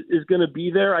Whitehair is going to be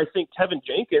there. I think Tevin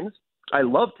Jenkins. I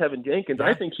love Tevin Jenkins. Yeah.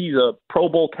 I think he's a Pro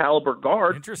Bowl caliber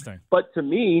guard. Interesting. But to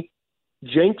me,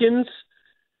 Jenkins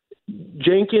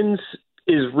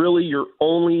is really your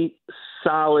only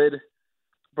solid.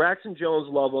 Braxton Jones,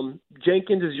 love him.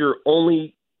 Jenkins is your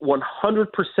only 100%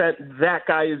 that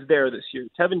guy is there this year.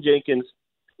 Tevin Jenkins,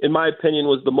 in my opinion,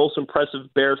 was the most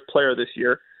impressive Bears player this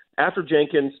year. After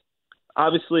Jenkins,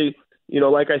 obviously,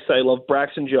 like I say, I love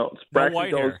Braxton Jones. No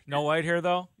Whitehair,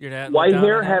 though?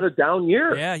 Whitehair had a down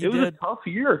year. Yeah, it was a tough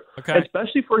year, okay.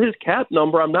 Especially for his cap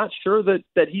number. I'm not sure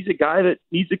that he's a guy that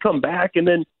needs to come back. And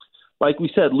then, like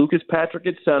we said, Lucas Patrick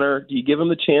at center. Do you give him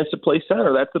the chance to play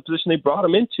center? That's the position they brought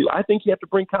him into. I think you have to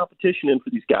bring competition in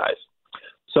for these guys.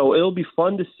 So it'll be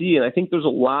fun to see, and I think there's a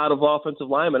lot of offensive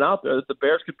linemen out there that the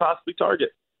Bears could possibly target.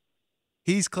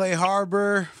 He's Clay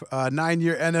Harbor,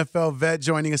 9-year NFL vet,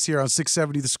 joining us here on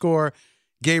 670 The Score.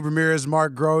 Gabe Ramirez,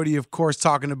 Mark Grody, of course,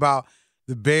 talking about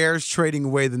the Bears trading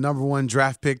away the number 1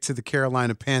 draft pick to the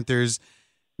Carolina Panthers.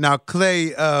 Now,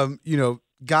 Clay,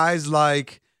 guys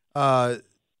like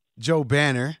Joe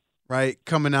Banner, right,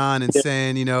 coming on and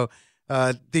saying,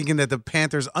 thinking that the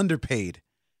Panthers underpaid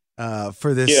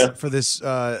for this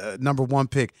number 1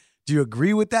 pick. Do you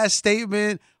agree with that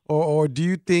statement, or do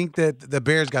you think that the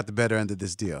Bears got the better end of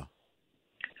this deal?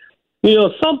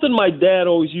 Something my dad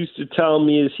always used to tell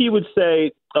me is he would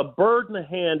say a bird in the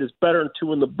hand is better than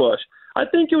 2 in the bush. I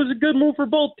think it was a good move for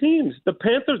both teams. The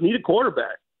Panthers need a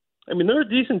quarterback. I mean, they're a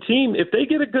decent team. If they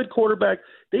get a good quarterback,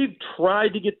 they've tried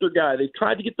to get their guy.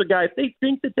 If they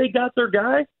think that they got their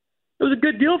guy, it was a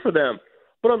good deal for them.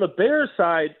 But on the Bears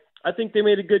side, I think they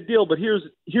made a good deal. But here's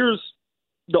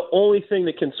the only thing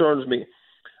that concerns me.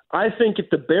 I think if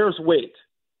the Bears wait,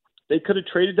 they could have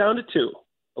traded down to 2.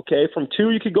 Okay, from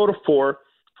 2 you could go to 4.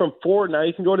 From 4 now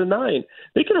you can go to 9.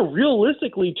 They could have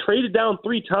realistically traded down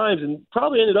 3 times and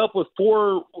probably ended up with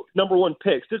 4 number 1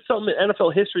 picks. It's something in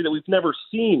NFL history that we've never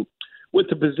seen with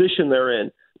the position they're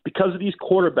in because of these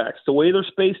quarterbacks, the way they're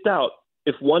spaced out.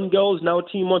 If one goes, now a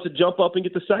team wants to jump up and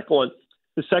get the second one.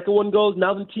 The second one goes,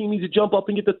 now the team needs to jump up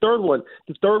and get the third one.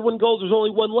 The third one goes, there's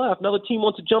only one left. Now the team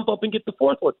wants to jump up and get the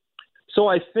fourth one. So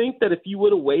I think that if you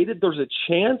would have waited, there's a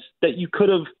chance that you could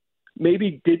have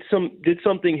maybe did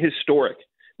something historic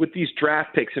with these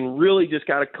draft picks and really just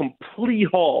got a complete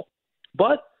haul.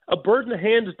 But a bird in the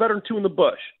hand is better than 2 in the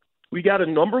bush. We got a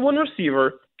number 1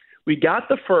 receiver. We got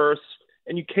the first,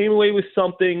 and you came away with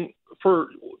something for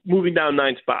moving down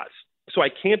 9 spots. So I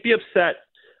can't be upset.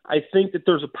 I think that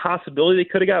there's a possibility they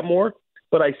could have got more,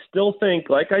 but I still think,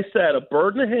 like I said, a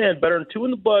bird in the hand better than 2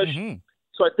 in the bush. Mm-hmm.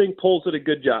 So I think Poles did a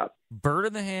good job. Bird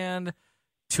in the hand,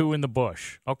 2 in the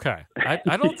bush. Okay. I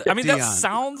don't. I mean, that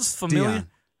sounds familiar. Dion.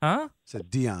 Huh? It's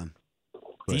Dion.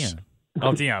 Bush. Dion.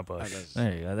 Oh, Dion Bush.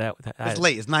 There you go. It's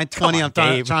late. It's 9:20.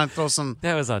 I'm trying to throw some.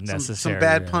 That was unnecessary. Some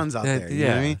bad puns out there. You know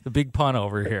what I mean? The big pun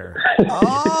over here.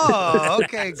 Oh,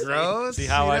 okay, gross. See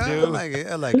how I do?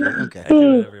 I like it. Okay.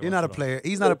 You're not a player.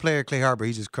 He's not a player, Clay Harbor.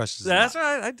 He just crushes. That's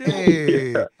right. I do.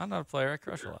 Hey. I'm not a player. I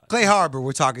crush a lot. Clay Harbor,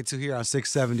 we're talking to here on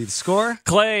 670 The Score.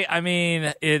 Clay, I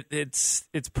mean, it's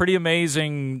pretty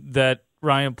amazing that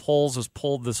Ryan Poles has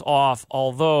pulled this off,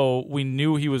 although we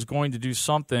knew he was going to do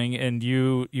something, and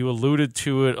you alluded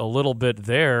to it a little bit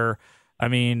there. I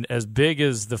mean, as big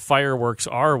as the fireworks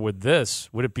are with this,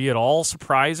 would it be at all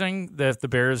surprising that if the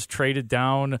Bears traded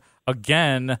down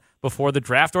again before the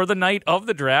draft or the night of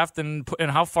the draft? And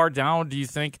how far down do you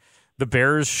think the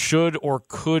Bears should or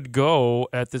could go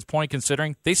at this point,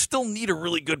 considering they still need a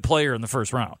really good player in the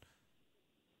first round?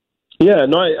 Yeah,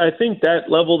 no, I think that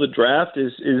level of the draft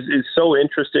is so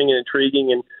interesting and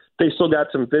intriguing, and they still got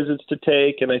some visits to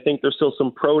take, and I think there's still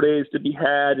some pro days to be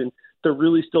had, and they're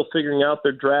really still figuring out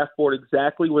their draft board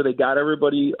exactly where they got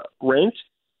everybody ranked.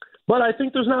 But I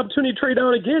think there's an opportunity to trade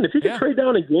down again. If you can trade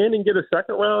down again and get a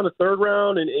second round, a third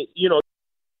round, and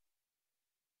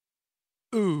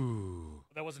Ooh,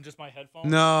 that wasn't just my headphones.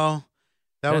 No,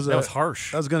 that was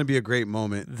harsh. That was going to be a great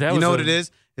moment. What it is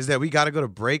that we got to go to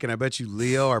break, and I bet you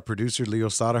Leo, our producer, Leo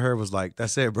Soderher, was like,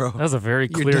 "That's it, bro." That was a very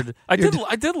clear. I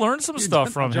did learn some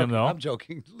stuff from him, though. I'm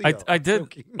joking. Leo, I did.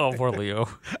 Joking. Oh, poor Leo.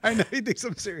 I know he thinks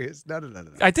I'm serious. No.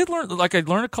 I did learn. I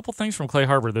learned a couple things from Clay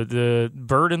Harbor. The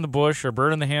bird in the bush or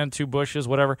bird in the hand, two bushes,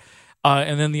 whatever.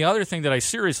 And then the other thing that I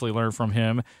seriously learned from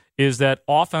him is that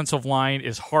offensive line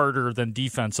is harder than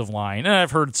defensive line, and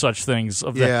I've heard such things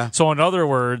of that. Yeah. So in other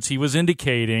words, he was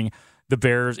indicating the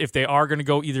Bears, if they are going to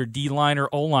go either D-line or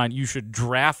O-line, you should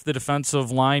draft the defensive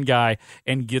line guy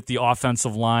and get the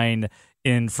offensive line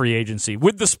in free agency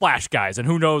with the splash guys. And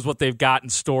who knows what they've got in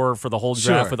store for the whole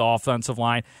draft with offensive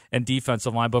line and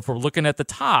defensive line. But if we're looking at the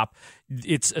top,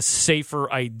 it's a safer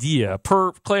idea,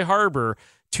 per Clay Harbor,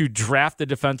 to draft the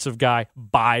defensive guy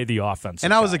by the offensive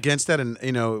And I was against that, and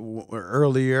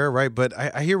earlier, right? But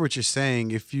I hear what you're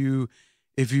saying. If you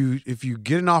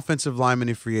get an offensive lineman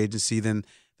in free agency, then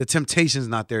the temptation's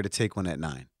not there to take one at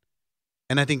 9.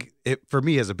 And I think for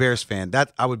me as a Bears fan,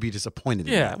 that I would be disappointed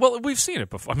in that. Well, we've seen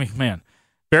it before. I mean, man,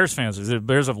 Bears fans, the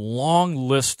Bears have a long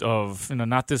list of,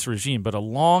 not this regime, but a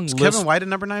long list. Kevin White a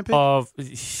number 9 pick? Or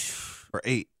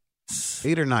 8.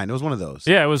 8 or 9. It was one of those.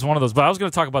 Yeah, it was one of those. But I was going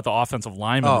to talk about the offensive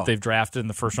linemen that they've drafted in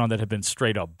the first round that have been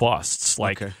straight up busts,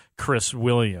 like Chris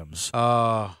Williams. You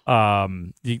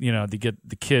get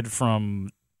the kid from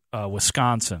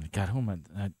Wisconsin. God, who am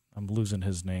I? I'm losing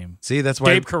his name. See, that's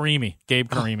why Gabe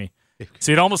Carimi.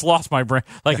 See, it almost lost my brain.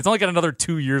 Like, it's only got another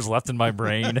 2 years left in my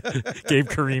brain. Gabe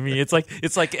Carimi. It's like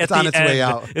at on the its end. way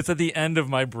out. It's at the end of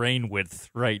my brain width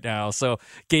right now. So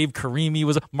Gabe Carimi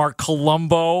was Mark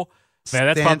Colombo. Man,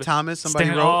 that's Stan Thomas. Somebody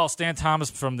wrote. Stan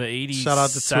Thomas from the '87. Shout out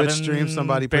to Twitch stream.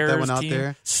 Somebody put that one out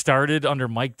there. Started under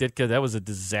Mike Ditka. That was a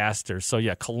disaster. So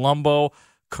yeah, Colombo,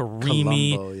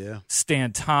 Carimi,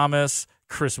 Stan Thomas,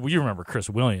 Chris. You remember Chris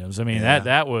Williams? I mean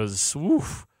that was.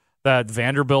 Oof. That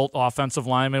Vanderbilt offensive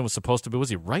lineman was supposed to be, was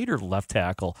he right or left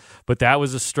tackle? But that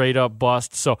was a straight up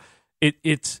bust. So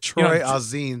it's Troy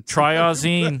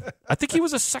Auzine. I think he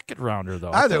was a second rounder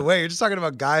though. Either way, you're just talking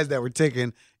about guys that were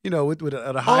taken, with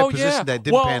a high position that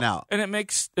didn't pan out. And it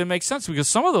makes sense because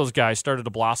some of those guys started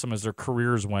to blossom as their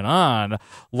careers went on,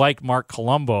 like Mark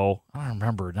Colombo. I don't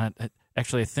remember. I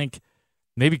think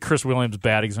maybe Chris Williams,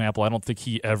 bad example. I don't think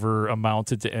he ever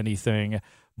amounted to anything.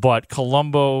 But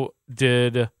Colombo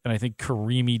did, and I think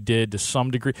Carimi did to some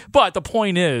degree. But the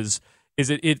point is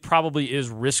it probably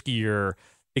is riskier,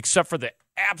 except for the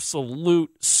absolute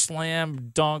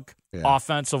slam dunk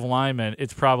offensive lineman.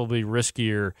 It's probably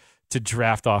riskier to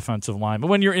draft offensive linemen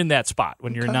when you're in that spot,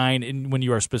 when you're 9, and when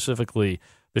you are specifically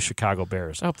the Chicago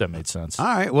Bears. I hope that made sense. All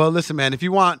right. Well, listen, man, if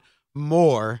you want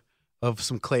more of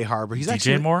some Clay Harbor, he's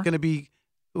actually going to be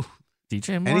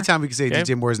DJ Moore? Anytime we can say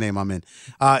DJ Moore's name, I'm in.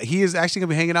 He is actually going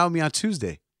to be hanging out with me on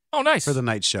Tuesday. Oh, nice. For the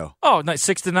night show. Oh, nice.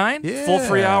 6 to 9? Yeah. Full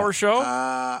 3-hour show?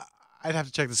 I'd have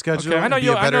to check the schedule. Okay. I know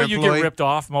you get ripped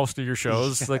off most of your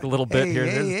shows, like a little bit here.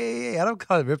 Hey, I don't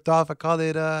call it ripped off. I call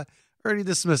it early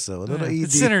dismissal. A little ED.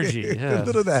 Synergy. Yeah. A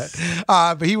little of that.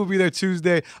 But he will be there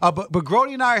Tuesday. But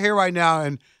Grody and I are here right now,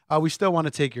 and we still want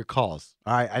to take your calls.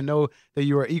 All right. I know that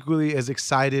you are equally as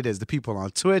excited as the people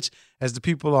on Twitch, as the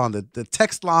people on the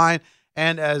text line,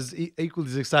 and as equally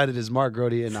as excited as Mark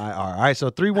Grody and I are. All right,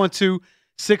 so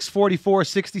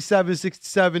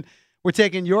 312-644-6767. We're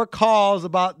taking your calls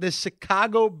about this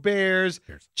Chicago Bears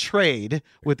trade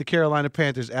with the Carolina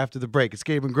Panthers after the break. It's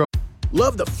Gabe and Grody.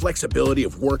 Love the flexibility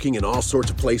of working in all sorts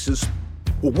of places?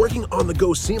 Well, working on the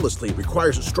go seamlessly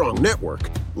requires a strong network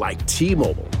like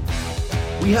T-Mobile.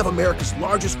 We have America's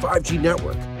largest 5G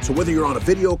network, so whether you're on a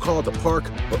video call at the park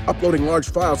or uploading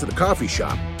large files at the coffee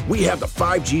shop, we have the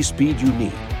 5G speed you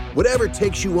need. Whatever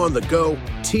takes you on the go,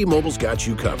 T-Mobile's got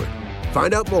you covered.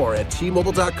 Find out more at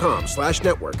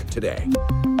T-Mobile.com/network today.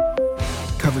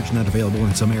 Coverage not available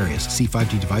in some areas. See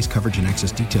 5G device coverage and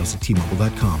access details at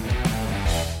T-Mobile.com.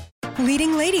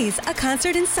 Leading Ladies, a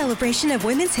concert in celebration of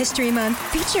Women's History Month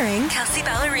featuring Kelsey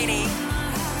Ballerini,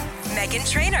 Meghan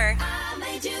Trainor,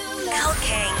 Elle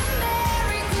King,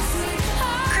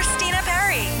 Christina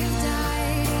Perri.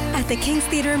 At the King's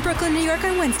Theater in Brooklyn, New York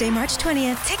on Wednesday, March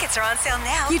 20th. Tickets are on sale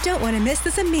now. You don't want to miss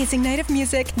this amazing night of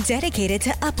music dedicated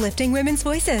to uplifting women's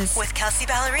voices. With Kelsey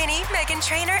Ballerini, Meghan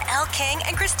Trainor, Elle King,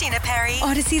 and Christina Perri.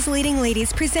 Odyssey's Leading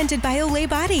Ladies presented by Olay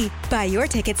Body. Buy your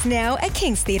tickets now at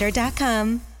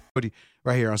kingstheater.com.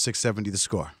 Right here on 670 The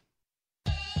Score.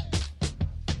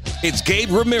 It's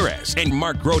Gabe Ramirez and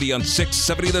Mark Grody on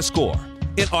 670 The Score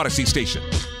in Odyssey Station.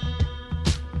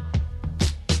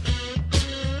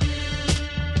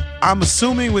 I'm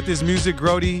assuming with this music,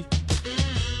 Grody,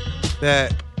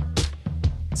 that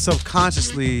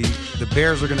subconsciously the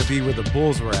Bears are going to be where the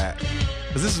Bulls were at.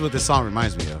 Because this is what this song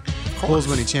reminds me of. Bulls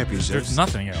winning championships. There's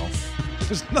nothing else.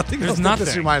 There's nothing else that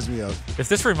this reminds me of. If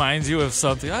this reminds you of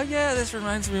something, oh yeah, this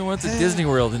reminds me of went to Disney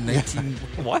World in 19...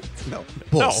 What? No,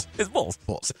 Bulls. No, it's Bulls.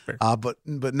 Bulls. But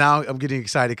now I'm getting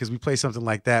excited because we play something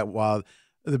like that while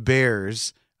the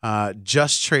Bears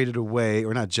just traded away,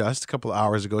 or not just, a couple of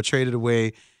hours ago, traded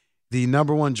away the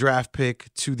number 1 draft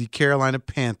pick to the Carolina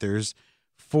Panthers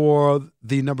for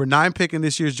the number 9 pick in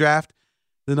this year's draft,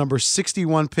 the number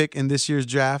 61 pick in this year's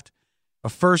draft, a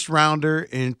first rounder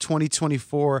in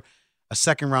 2024, a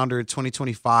second rounder in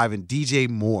 2025, and DJ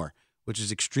Moore, which is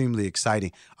extremely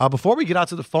exciting. Before we get out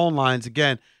to the phone lines,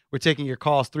 again, we're taking your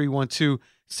calls,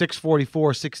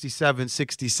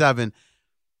 312-644-6767.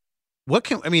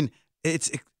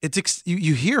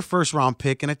 You hear first round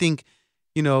pick, and I think,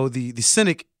 the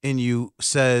cynic in you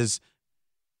says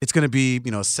it's going to be,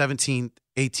 17th,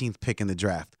 18th pick in the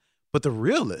draft. But the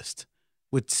realist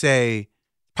would say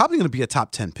probably going to be a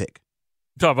top 10 pick.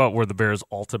 Talk about where the Bears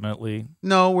ultimately.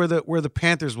 No, where the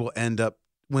Panthers will end up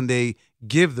when they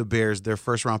give the Bears their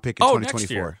first round pick in 2024.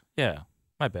 Next year. Yeah,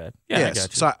 my bad. Yeah, yes. I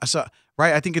got you. So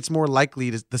right. I think it's more likely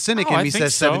the cynic in me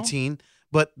says 17,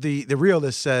 but the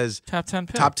realist says top 10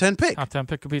 pick. Top 10 pick. Top 10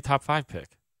 pick could be a top 5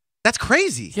 pick. That's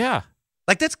crazy. Yeah.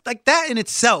 That's like that in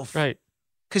itself. Right.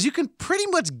 Because you can pretty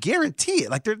much guarantee it.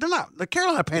 Like they're not. The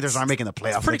Carolina Panthers aren't making the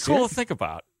playoffs. It's pretty cool to think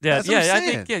about. Yeah, I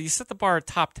think you set the bar at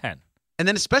top 10. And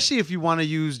then especially if you want to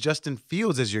use Justin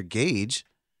Fields as your gauge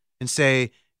and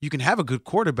say you can have a good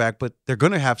quarterback, but they're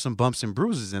going to have some bumps and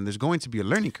bruises, and there's going to be a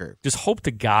learning curve. Just hope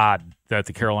to God that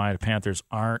the Carolina Panthers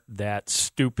aren't that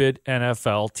stupid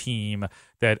NFL team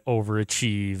that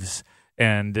overachieves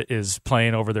and is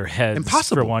playing over their heads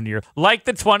for 1 year, like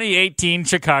the 2018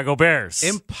 Chicago Bears.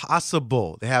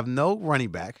 Impossible. They have no running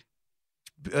back.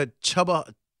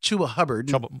 Chuba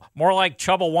Hubbard. More like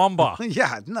Chubbawamba.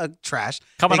 Yeah, no, trash.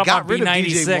 Coming they up got on rid of B96.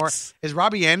 DJ Moore. Is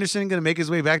Robbie Anderson going to make his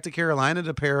way back to Carolina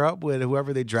to pair up with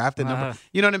whoever they drafted?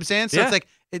 You know what I'm saying? So it's like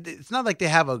it's not like they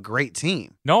have a great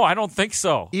team. No, I don't think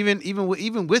so.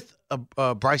 Even with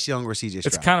Bryce Young or CJ Stroud.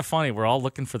 It's kind of funny. We're all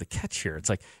looking for the catch here. It's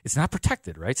like it's not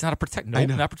protected, right? It's not a protect. No,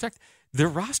 not protected. Their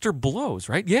roster blows,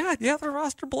 right? Yeah, their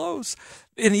roster blows.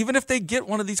 And even if they get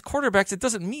one of these quarterbacks, it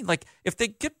doesn't mean, like, if they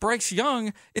get Bryce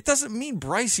Young, it doesn't mean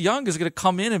Bryce Young is going to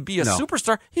come in and be a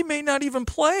superstar. He may not even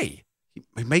play.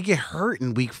 He may get hurt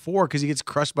in week 4 because he gets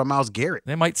crushed by Myles Garrett.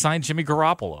 They might sign Jimmy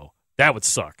Garoppolo. That would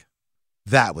suck.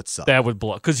 That would suck. That would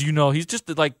blow. Because, he's just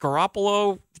like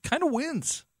Garoppolo kind of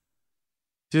wins.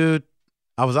 Dude,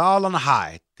 I was all on the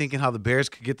high thinking how the Bears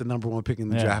could get the number 1 pick in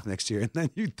the draft next year, and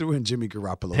then you threw in Jimmy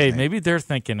Garoppolo. Hey, maybe they're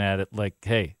thinking at it like,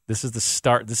 hey, this is the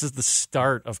start. This is the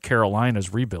start of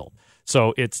Carolina's rebuild.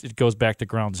 So it goes back to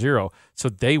ground zero. So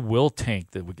they will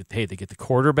tank. They get the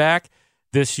quarterback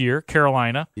this year,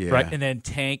 Carolina, right, and then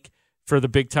tank for the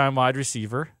big time wide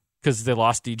receiver because they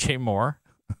lost DJ Moore.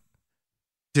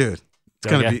 Dude,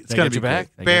 it's gonna be back.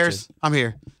 Bears, I'm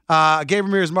here. Gabe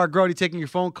Ramirez, Mark Grody taking your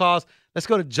phone calls. Let's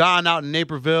go to John out in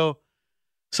Naperville.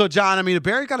 So, John, the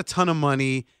Bears got a ton of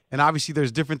money, and obviously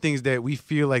there's different things that we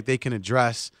feel like they can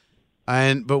address.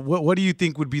 But what do you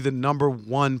think would be the number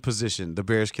 1 position the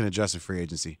Bears can address in free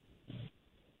agency?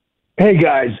 Hey,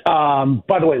 guys.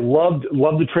 By the way, loved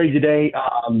the trade today.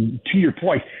 To your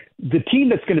point, the team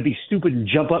that's going to be stupid and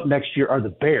jump up next year are the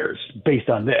Bears based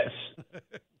on this.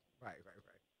 Right.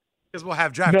 Because we'll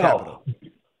have draft capital.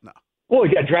 Well,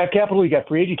 you got draft capital, you got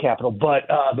free agent capital, but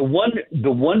the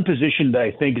one position that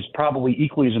I think is probably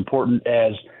equally as important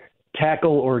as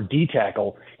tackle or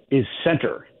D-tackle is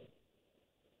center.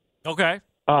 Okay.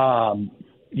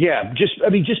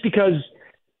 Just because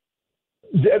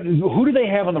who do they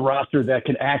have on the roster that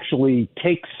can actually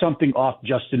take something off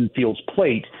Justin Fields'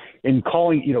 plate in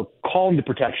calling the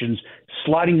protections,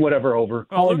 sliding whatever over,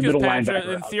 calling the middle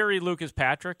linebacker. In theory, Lucas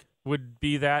Patrick would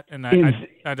be that, and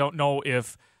I don't know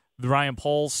if Ryan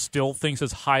Poles still thinks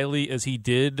as highly as he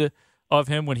did of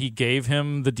him when he gave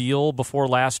him the deal before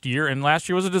last year, and last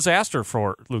year was a disaster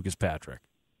for Lucas Patrick.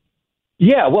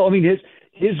 Yeah, well,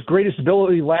 his greatest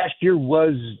ability last year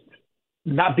was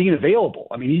not being available.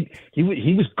 I mean, he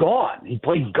was gone. He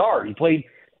played guard. He played.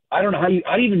 I don't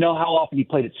even know how often he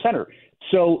played at center.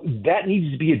 So that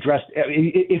needs to be addressed. I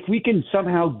mean, if we can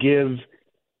somehow give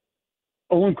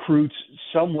Olin Kreutz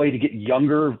some way to get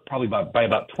younger, probably by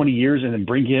about 20 years, and then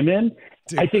bring him in,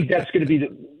 I think that's going to be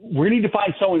we need to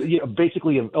find someone,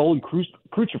 basically an Olin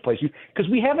Kreutz replacement, because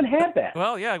we haven't had that.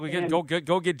 Well, yeah, we can go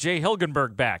get Jay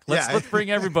Hilgenberg back. Let's bring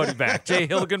everybody back. Jay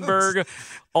Hilgenberg,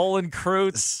 Olin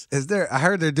Kreutz. I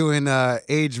heard they're doing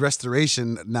age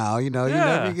restoration now. You get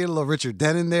a little Richard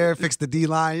Dent in there, fix the D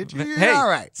line. You're all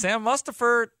right. Sam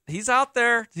Mustipher, he's out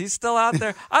there. He's still out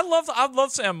there. I'd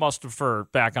love Sam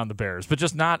Mustipher back on the Bears, but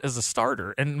just not as a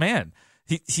starter. And man,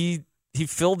 he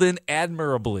filled in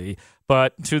admirably.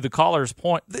 But to the caller's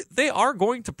point, they are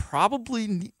going to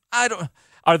probably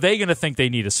are they going to think they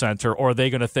need a center, or are they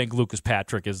going to think Lucas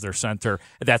Patrick is their center?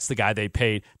 That's the guy they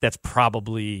paid. That's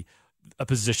probably a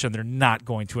position they're not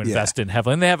going to invest in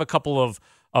heavily. And they have a couple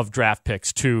of draft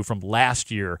picks, too, from last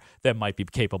year that might be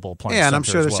capable of playing center. Yeah, and I'm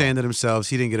sure they're saying to themselves,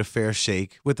 he didn't get a fair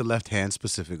shake with the left hand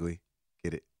specifically.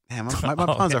 Get it? Man, my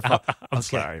puns are I'm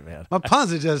sorry, man. My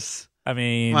puns are just... I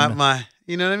mean... my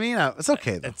you know what I mean? It's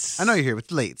okay, though. I know you're here.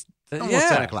 It's late. It's almost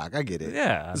 10 o'clock. I get it.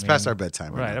 Yeah. It's past our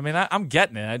bedtime. Right. I mean, I'm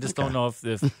getting it. I just don't know if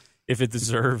it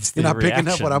deserves You're the not reaction.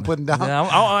 picking up what I'm putting down? No,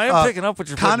 I am picking up what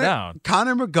you're putting down.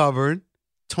 Connor McGovern,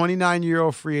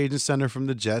 29-year-old free agent center from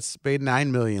the Jets, paid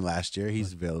 $9 million last year.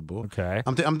 He's available. Okay.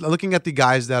 I'm looking at the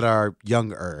guys that are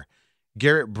younger.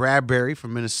 Garrett Bradbury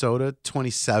from Minnesota,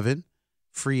 27,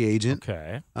 free agent.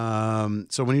 Okay.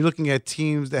 So when you're looking at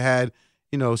teams that had,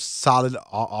 solid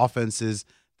offenses,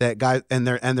 that guys and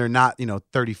they're not,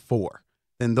 34,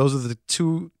 then those are the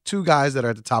two guys that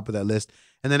are at the top of that list.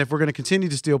 And then if we're going to continue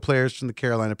to steal players from the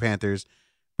Carolina Panthers,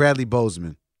 Bradley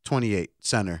Bozeman, 28,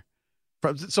 center.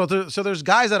 So there's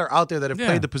guys that are out there that have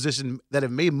played the position, that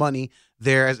have made money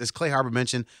there, as Clay Harbor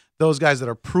mentioned. Those guys that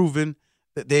are proven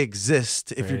that they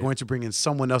exist if you're going to bring in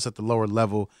someone else at the lower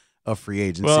level of free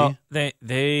agency. Well, they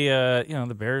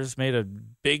the Bears made a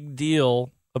big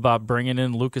deal about bringing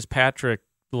in Lucas Patrick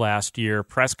last year,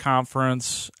 press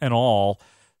conference and all.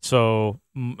 So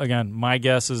again, my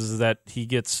guess is that he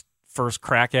gets first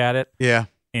crack at it. Yeah.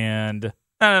 And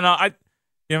I don't know.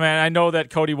 I know that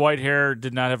Cody Whitehair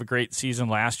did not have a great season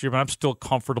last year, but I'm still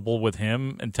comfortable with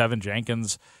him and Tevin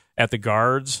Jenkins at the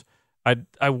guards.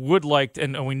 I would like to,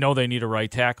 and we know they need a right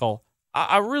tackle.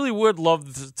 I really would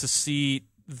love to see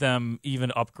them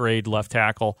even upgrade left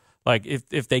tackle. Like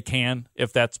if they can,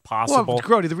 if that's possible. Well,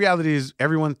 Grody, the reality is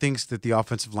everyone thinks that the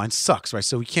offensive line sucks, right?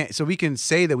 So we can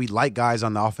say that we like guys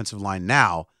on the offensive line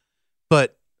now,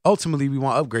 but ultimately we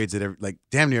want upgrades at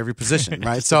damn near every position,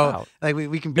 right? So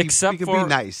we can be be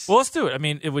nice. Well, let's do it. I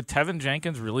mean, would Tevin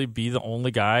Jenkins really be the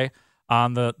only guy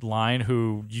on the line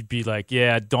who you'd be like,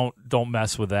 yeah, don't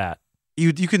mess with that?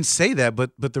 You can say that,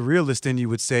 but the realist in you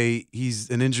would say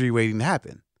he's an injury waiting to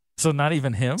happen. So not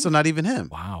even him?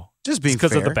 Wow. Just being because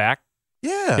fair. of the back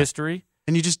history?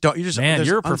 And you just don't. Man,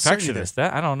 you're a perfectionist.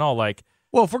 I don't know.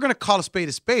 Well, if we're going to call a spade,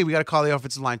 we got to call the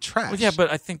offensive line trash. Well, yeah, but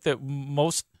I think that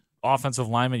most offensive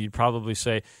linemen, you'd probably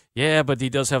say, yeah, but he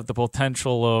does have the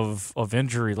potential of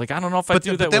injury. I don't know if I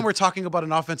do that. But then we're talking about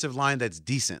an offensive line that's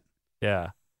decent. Yeah.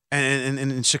 And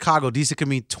in Chicago, decent can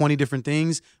mean 20 different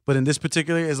things. But in this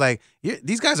particular, it's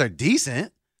these guys are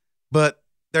decent, but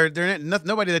they're not,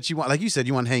 nobody that you want. Like you said,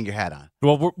 you want to hang your hat on.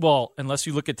 Well, unless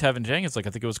you look at Tevin Jenkins, I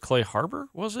think it was Clay Harbor,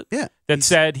 was it? Yeah. That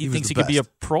said he thinks he could be a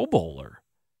Pro Bowler.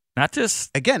 Not just...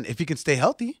 Again, if he can stay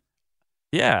healthy.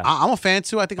 Yeah. I'm a fan,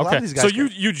 too. I think a lot of these guys... So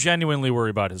you genuinely worry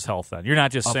about his health, then? You're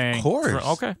not just saying... Of course.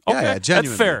 Okay. Yeah,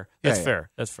 genuinely. That's fair.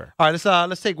 That's fair. All right,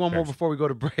 let's take one more before we go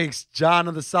to breaks. John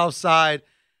on the South Side.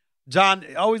 John,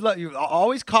 always love you.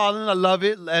 Always calling. I love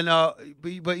it. And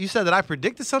but you said that I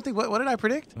predicted something. What did I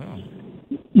predict? Oh.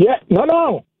 Yeah,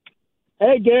 no.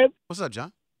 Hey, Gabe. What's up,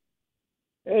 John?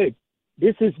 Hey,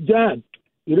 this is John.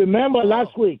 You remember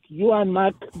last week, you and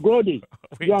Mark Brody,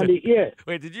 you on the air.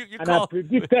 Wait, did you and call? I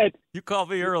predicted. You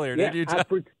called me earlier, didn't you, John?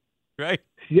 Right?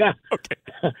 Yeah.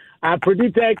 Okay. I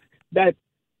predicted that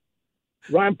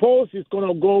Ryan Poles is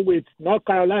going to go with North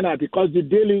Carolina because the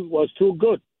deal was too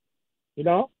good. You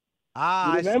know?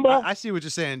 You remember? I see what you're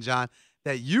saying, John,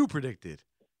 that you predicted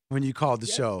when you called the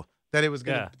show. That it was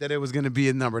gonna be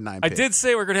a number 9 pick. I did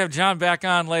say we're gonna have John back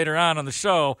on later on the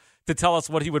show to tell us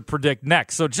what he would predict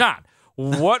next. So, John,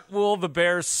 what will the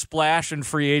Bears' splash in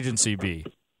free agency be?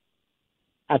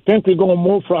 I think we're gonna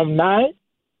move from 9.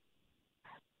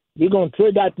 We're gonna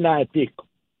trade that 9 pick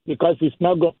because it's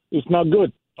not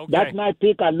good. Okay. That 9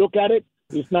 pick, I look at it,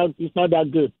 it's not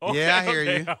that good. Okay, yeah,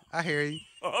 I hear you.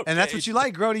 Okay. And that's what you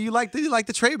like, Grody. You like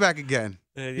the trade back again.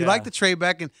 You like the trade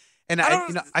back, and And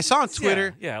I saw on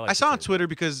Twitter. Yeah, I saw on Twitter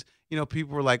because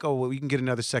people were like, "Oh, well, we can get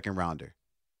another second rounder."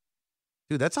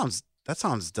 Dude, that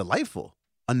sounds delightful.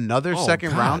 Another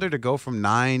second rounder to go from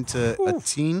 9 to a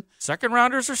teen. Second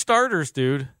rounders are starters,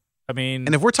 dude. I mean,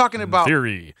 and if we're talking about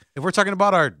theory, if we're talking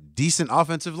about our decent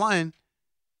offensive line,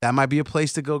 that might be a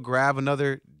place to go grab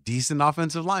another decent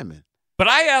offensive lineman. But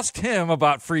I asked him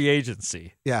about free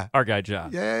agency. Yeah, our guy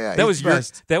John. Yeah.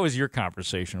 That was your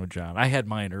conversation with John. I had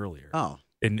mine earlier. Oh,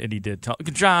 and he did tell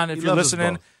John. If you're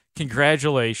listening,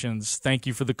 congratulations. Thank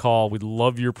you for the call. We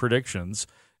love your predictions,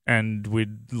 and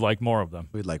we'd like more of them.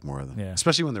 Yeah,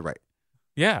 especially when they're right.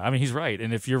 Yeah, I mean he's right,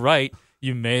 and if you're right,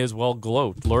 you may as well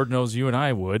gloat. Lord knows you and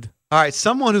I would. All right,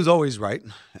 someone who's always right,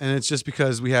 and it's just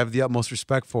because we have the utmost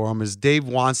respect for him, is Dave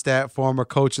Wannstedt, former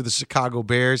coach of the Chicago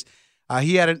Bears.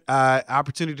 He had an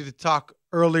opportunity to talk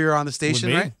earlier on the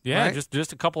station, right? Yeah, right?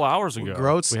 just a couple hours ago.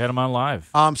 Groats. We had him on live.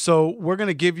 So we're going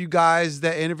to give you guys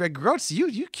that interview. Groats,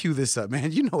 you cue this up,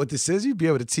 man. You know what this is. You'd be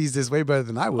able to tease this way better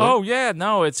than I would. Oh, yeah.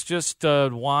 No, it's just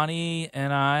Wani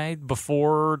and I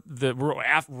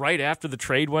right after the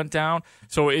trade went down.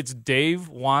 So it's Dave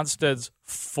Wannstedt's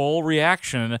full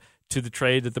reaction to the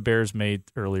trade that the Bears made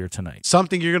earlier tonight.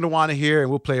 Something you're going to want to hear, and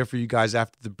we'll play it for you guys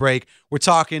after the break. We're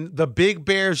talking the Big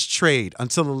Bears trade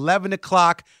until 11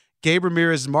 o'clock. Gabe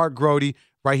Ramirez, Mark Grody,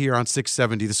 right here on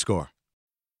 670 The Score.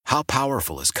 How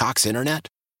powerful is Cox Internet?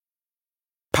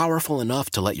 Powerful enough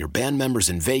to let your band members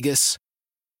in Vegas,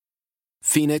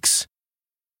 Phoenix,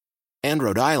 and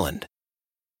Rhode Island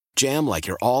jam like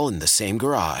you're all in the same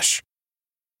garage.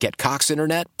 Get Cox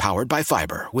Internet powered by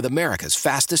fiber with America's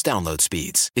fastest download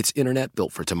speeds. It's internet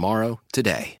built for tomorrow,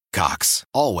 today. Cox,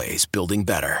 always building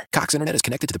better. Cox Internet is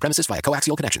connected to the premises via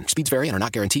coaxial connection. Speeds vary and are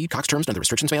not guaranteed. Cox terms and other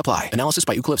restrictions may apply. Analysis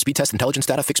by Ookla Speed Test Intelligence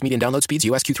Data. Fixed median download speeds.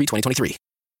 US Q3 2023.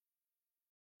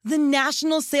 The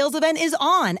national sales event is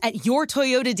on at your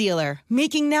Toyota dealer,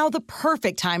 making now the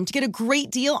perfect time to get a great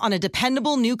deal on a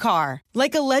dependable new car.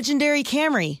 Like a legendary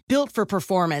Camry, built for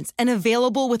performance and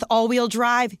available with all-wheel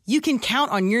drive, you can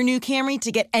count on your new Camry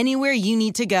to get anywhere you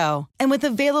need to go. And with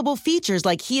available features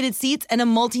like heated seats and a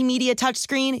multimedia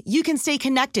touchscreen, you can stay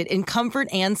connected in comfort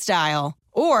and style.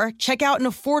 Or check out an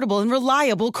affordable and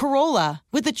reliable Corolla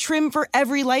with a trim for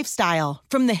every lifestyle.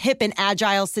 From the hip and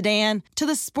agile sedan to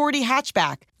the sporty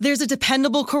hatchback, there's a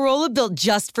dependable Corolla built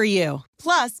just for you.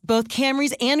 Plus, both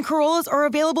Camrys and Corollas are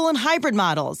available in hybrid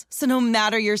models, so no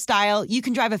matter your style, you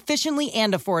can drive efficiently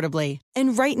and affordably.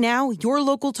 And right now, your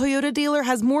local Toyota dealer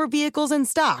has more vehicles in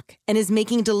stock and is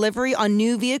making delivery on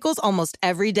new vehicles almost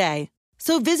every day.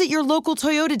 So visit your local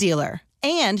Toyota dealer.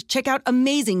 And check out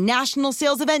amazing national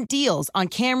sales event deals on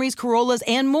Camrys, Corollas,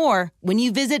 and more when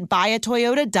you visit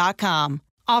buyatoyota.com.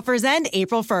 Offers end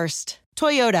April 1st.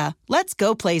 Toyota, let's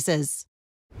go places.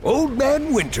 Old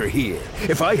Man Winter here.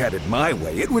 If I had it my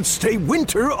way, it would stay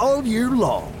winter all year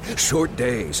long. Short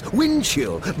days, wind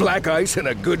chill, black ice, and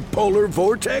a good polar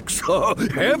vortex. Oh,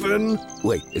 heaven.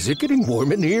 Wait, is it getting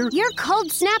warm in here? Your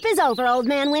cold snap is over, Old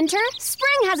Man Winter.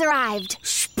 Spring has arrived.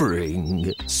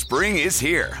 Spring. Spring is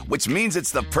here, which means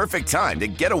it's the perfect time to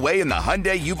get away in the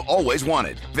Hyundai you've always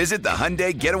wanted. Visit the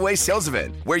Hyundai Getaway Sales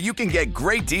Event, where you can get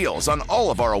great deals on all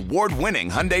of our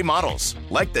award-winning Hyundai models,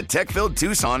 like the tech-filled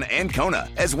Tucson and Kona,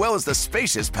 as well as the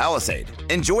spacious Palisade.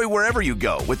 Enjoy wherever you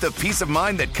go with the peace of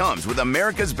mind that comes with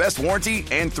America's best warranty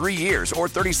and 3 years or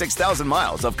 36,000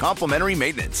 miles of complimentary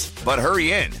maintenance. But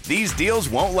hurry in, these deals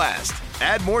won't last.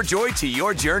 Add more joy to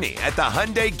your journey at the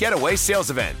Hyundai Getaway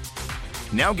Sales Event.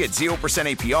 Now get 0%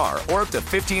 APR or up to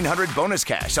 $1,500 bonus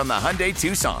cash on the Hyundai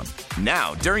Tucson.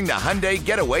 Now, during the Hyundai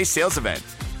Getaway Sales Event.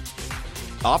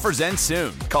 Offers end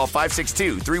soon. Call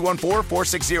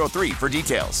 562-314-4603 for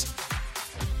details.